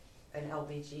an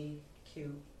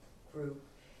LGBTQ group,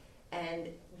 and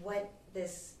what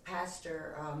this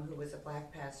pastor, who was a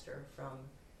black pastor from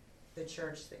the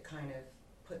church that kind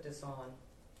of put this on,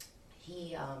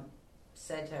 he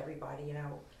said to everybody,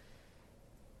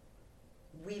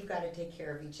 we've got to take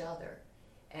care of each other,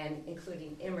 and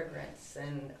including immigrants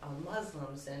and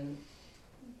Muslims and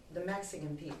the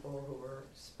Mexican people who were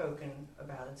spoken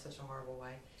about in such a horrible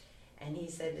way. And he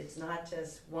said it's not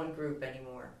just one group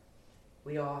anymore.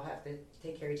 We all have to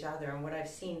take care of each other. And what I've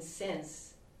seen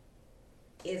since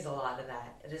is a lot of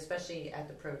that, and especially at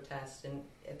the protests and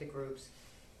at the groups.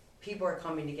 People are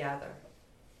coming together.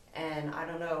 And I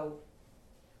don't know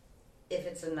if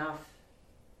it's enough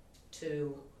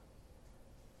to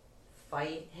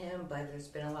fight him, but there's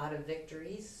been a lot of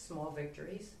victories, small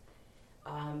victories,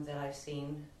 that I've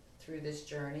seen through this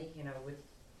journey, with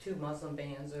 2 Muslim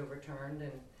bans overturned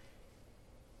and,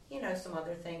 some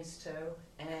other things too.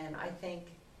 And I think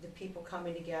the people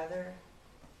coming together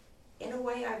in a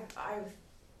way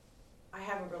I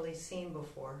haven't really seen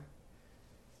before.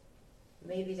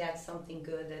 Maybe that's something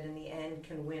good that in the end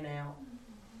can win out.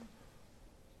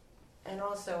 And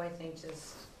also I think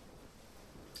just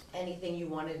anything you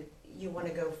want to, you want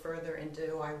to go further and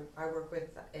do, I work with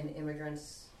an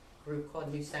immigrants group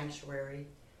called New Sanctuary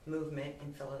Movement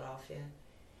in Philadelphia,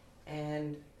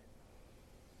 and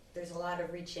there's a lot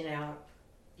of reaching out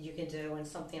you can do. And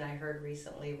something I heard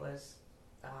recently was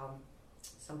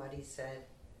somebody said,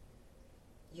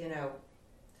 you know,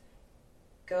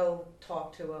 go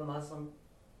talk to a Muslim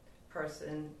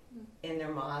person in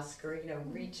their mosque, or, you know,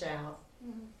 reach out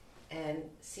and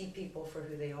see people for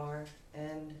who they are.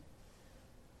 And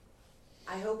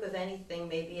I hope, if anything,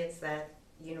 maybe it's that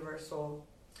universal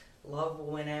love will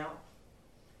win out.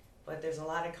 But there's a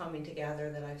lot of coming together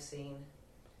that I've seen.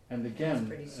 And again,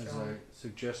 pretty as strong. I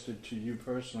suggested to you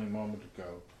personally a moment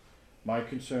ago, my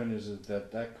concern is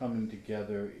that coming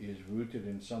together is rooted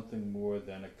in something more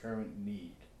than a current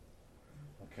need.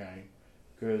 Okay?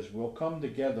 Because we'll come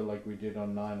together like we did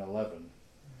on 9/11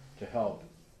 to help,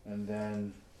 and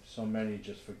then so many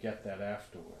just forget that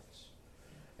afterwards.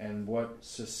 And what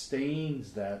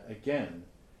sustains that, again,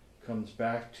 comes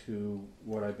back to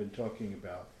what I've been talking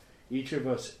about. Each of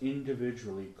us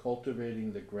individually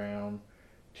cultivating the ground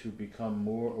to become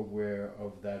more aware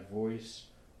of that voice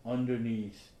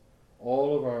underneath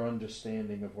all of our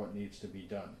understanding of what needs to be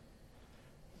done.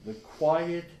 The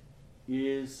quiet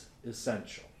is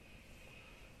essential.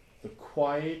 The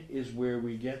quiet is where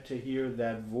we get to hear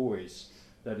that voice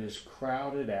that is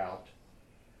crowded out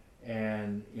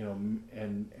and, you know,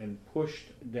 and pushed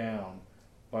down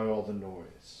by all the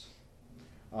noise.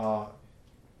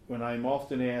 When I'm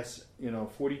often asked, you know,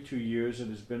 42 years it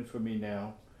has been for me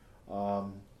now,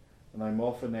 and I'm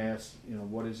often asked, you know,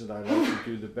 what is it I like to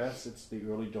do the best? It's the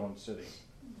early dawn sitting.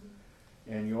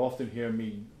 And you often hear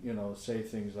me, you know, say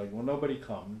things like, well, nobody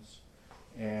comes.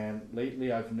 And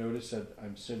lately I've noticed that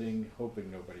I'm sitting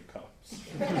hoping nobody comes.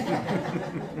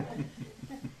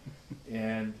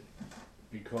 And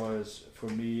because for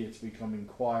me it's becoming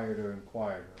quieter and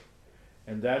quieter.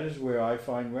 And that is where I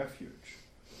find refuge.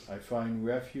 I find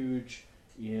refuge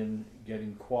in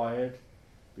getting quiet,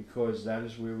 because that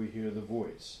is where we hear the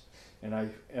voice. And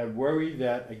I worry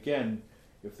that, again,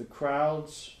 if the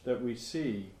crowds that we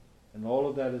see, and all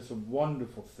of that is a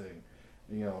wonderful thing,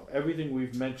 you know, everything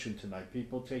we've mentioned tonight,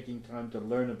 people taking time to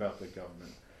learn about the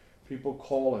government, people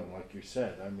calling, like you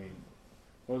said, I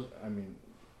mean,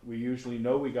 we usually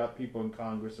know we got people in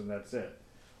Congress and that's it.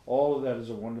 All of that is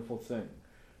a wonderful thing.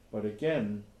 But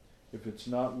again, if it's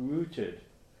not rooted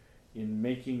in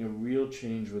making a real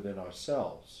change within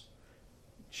ourselves,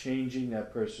 changing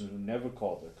that person who never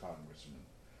called their congressman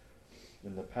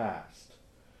in the past,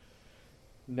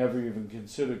 never even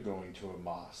considered going to a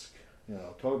mosque. You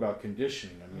know, talk about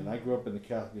conditioning. I mean, I grew up in the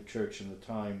Catholic Church in the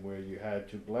time where you had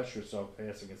to bless yourself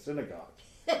passing a synagogue.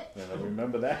 You know,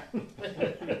 remember that?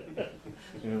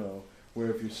 You know,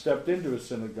 where if you stepped into a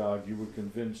synagogue, you were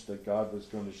convinced that God was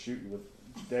going to shoot you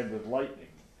dead with lightning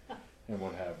and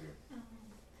what have you.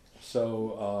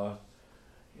 So,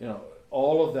 you know,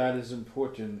 all of that is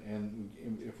important, and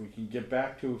if we can get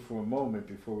back to it for a moment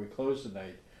before we close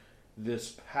tonight,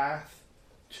 this path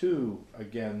to,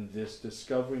 again, this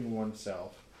discovering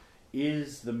oneself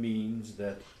is the means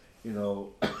that, you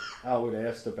know, Howard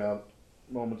asked about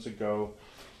moments ago,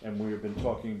 and we have been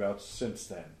talking about since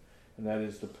then. And that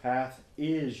is, the path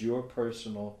is your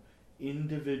personal,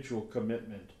 individual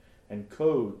commitment and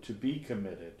code to be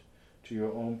committed to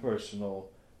your own personal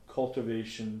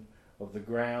cultivation of the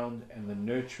ground and the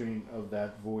nurturing of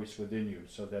that voice within you,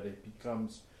 so that it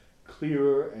becomes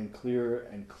clearer and clearer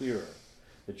and clearer,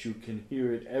 that you can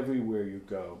hear it everywhere you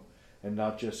go, and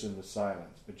not just in the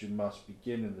silence, but you must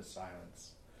begin in the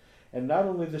silence. And not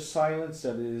only the silence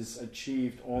that is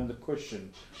achieved on the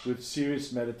cushion with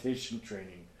serious meditation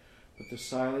training, but the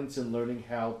silence in learning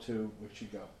how to, where'd she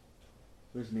go?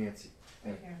 Where's Nancy?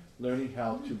 Right here. Learning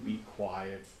how to be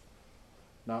quiet,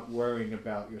 not worrying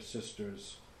about your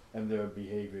sisters and their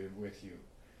behavior with you.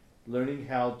 Learning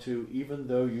how to, even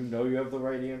though you know you have the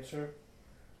right answer,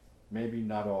 maybe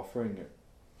not offering it.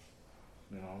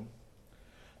 You know?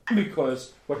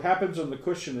 Because what happens on the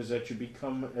cushion is that you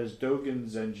become, as Dogen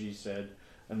Zenji said,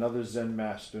 another Zen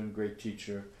master and great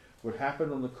teacher, what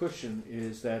happened on the cushion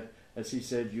is that, as he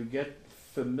said, you get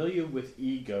familiar with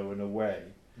ego in a way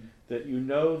that you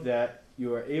know that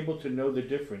you are able to know the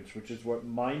difference, which is what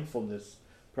mindfulness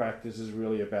practice is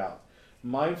really about.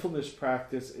 Mindfulness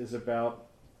practice is about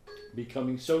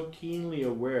becoming so keenly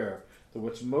aware that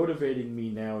what's motivating me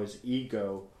now is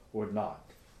ego or not.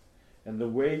 And the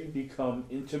way you become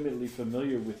intimately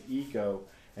familiar with ego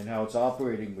and how it's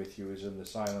operating with you is in the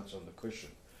silence on the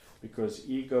cushion. Because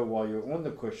ego, while you're on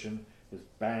the cushion, is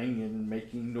banging and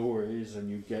making noise, and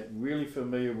you get really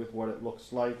familiar with what it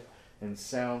looks like and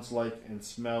sounds like and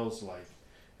smells like.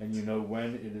 and you know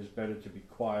when it is better to be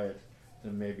quiet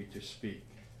than maybe to speak.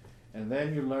 And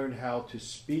then you learn how to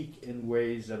speak in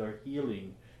ways that are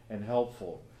healing and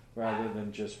helpful rather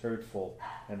than just hurtful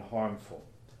and harmful.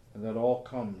 And that all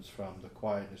comes from the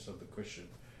quietness of the cushion.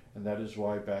 And that is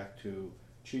why, back to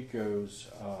Chico's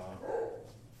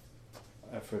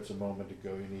efforts a moment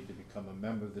ago, you need to become a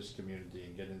member of this community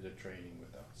and get into training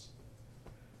with us.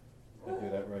 Did I do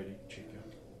that right, Chico?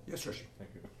 Yes, Rishi.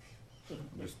 Thank you.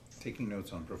 I'm just taking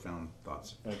notes on profound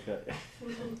thoughts. Okay.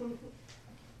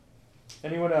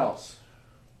 Anyone else?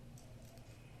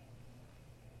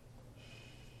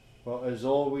 Well, as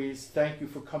always, thank you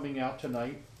for coming out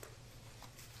tonight.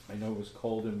 I know it was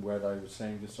cold and wet. I was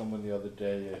saying to someone the other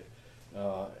day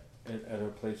at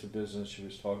her place of business, she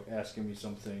was asking me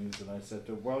some things, and I said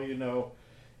to her, well, you know,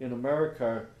 in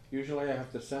America, usually I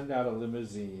have to send out a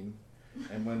limousine,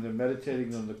 and when they're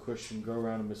meditating on the cushion, go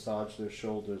around and massage their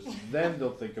shoulders, then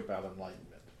they'll think about enlightenment.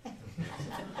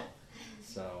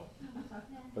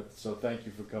 So thank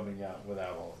you for coming out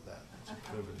without all of that. It's a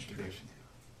privilege to be here.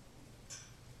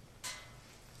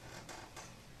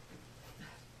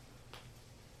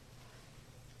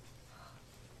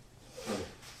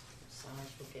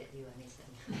 Massage will get you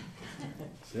anything.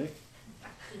 See?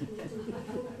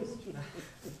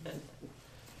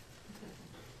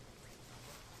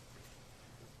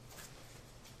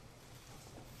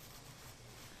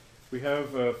 We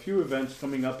have a few events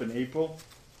coming up in April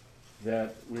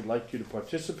that we'd like you to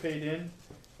participate in,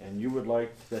 and you would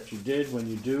like that you did when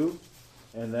you do,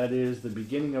 and that is the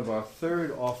beginning of our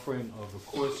third offering of A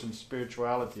Course in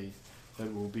Spirituality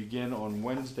that will begin on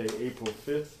Wednesday, April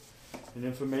 5th. And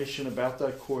information about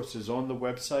that course is on the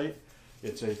website.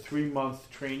 It's a 3-month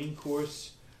training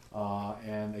course,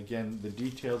 and again, the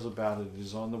details about it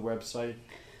is on the website.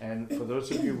 And for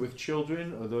those of you with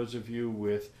children, or those of you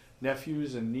with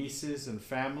nephews and nieces and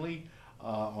family,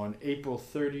 on April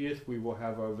 30th, we will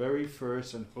have our very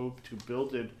first, and hope to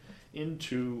build it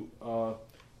into a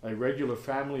regular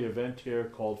family event here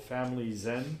called Family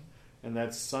Zen, and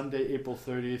that's Sunday, April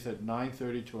 30th at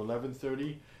 9:30 to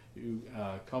 11:30. You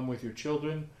come with your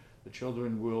children. The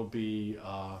children will be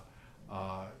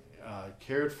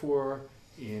cared for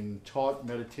in taught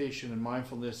meditation and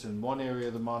mindfulness in one area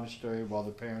of the monastery, while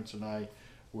the parents and I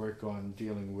work on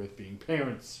dealing with being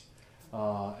parents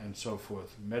and so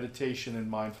forth. Meditation and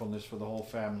mindfulness for the whole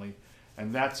family.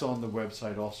 And that's on the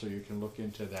website also. You can look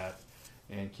into that.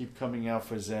 And keep coming out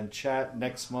for Zen Chat.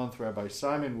 Next month, Rabbi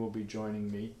Simon will be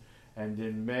joining me. And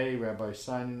in May, Rabbi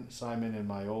Simon and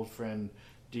my old friend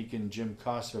Deacon Jim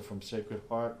Casa from Sacred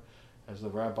Heart, as the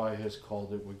rabbi has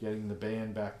called it, we're getting the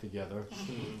band back together.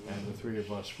 And the three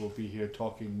of us will be here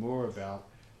talking more about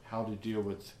how to deal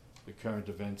with the current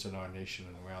events in our nation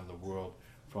and around the world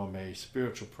from a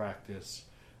spiritual practice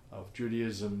of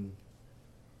Judaism,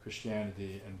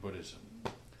 Christianity, and Buddhism.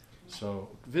 So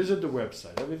visit the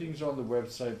website. Everything's on the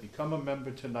website. Become a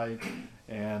member tonight,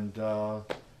 and I'll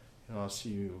see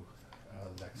you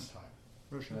next time.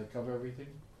 Roshan. Did I cover everything?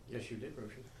 Yes, you did,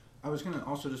 Roshan. I was going to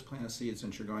also just plant a seed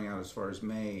since you're going out as far as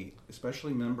May,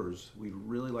 especially members. We'd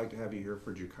really like to have you here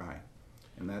for Jukai,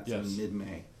 and that's in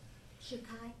mid-May.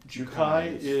 Jukai?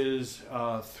 Jukai is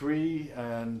 3,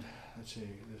 and let's see,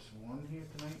 there's one here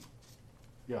tonight.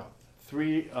 Yeah,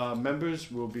 3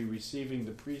 members will be receiving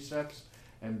the precepts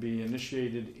and be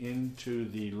initiated into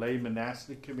the lay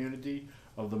monastic community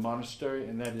of the monastery,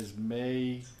 and that is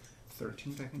May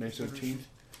 13th, I think. May 13th.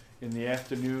 In the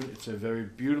afternoon, it's a very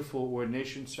beautiful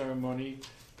ordination ceremony.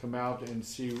 Come out and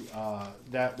see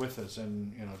that with us,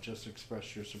 and just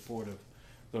express your support of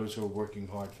those who are working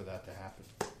hard for that to happen.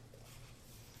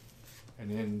 And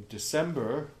in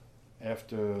December,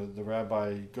 after the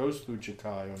rabbi goes through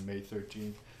Jukai on May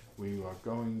 13th, we are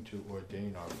going to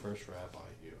ordain our first rabbi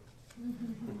here.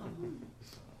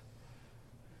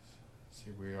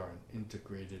 See, we are an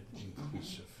integrated,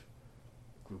 inclusive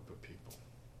group of people.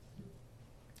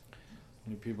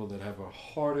 Only people that have a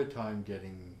harder time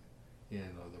getting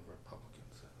in are the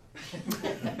Republicans.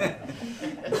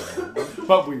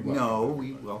 But we welcome No,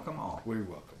 we welcome all. We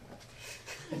welcome all.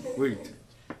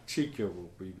 Chico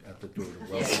will be at the door to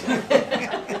welcome.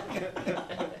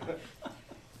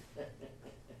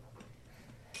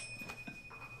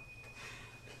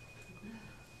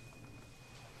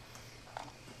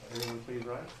 Everyone please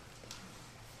rise.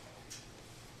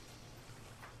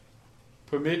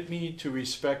 Permit me to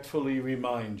respectfully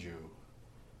remind you,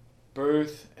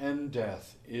 birth and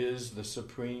death is the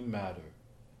supreme matter.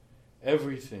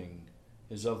 Everything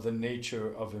is of the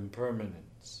nature of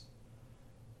impermanence.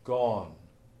 Gone,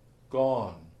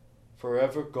 gone,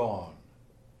 forever gone.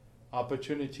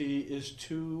 Opportunity is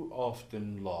too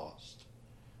often lost.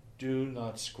 do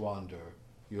not squander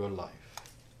your life.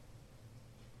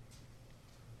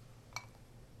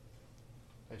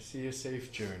 I see a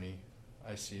safe journey.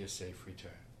 I see a safe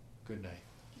return. Good night.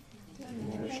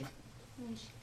 Good night.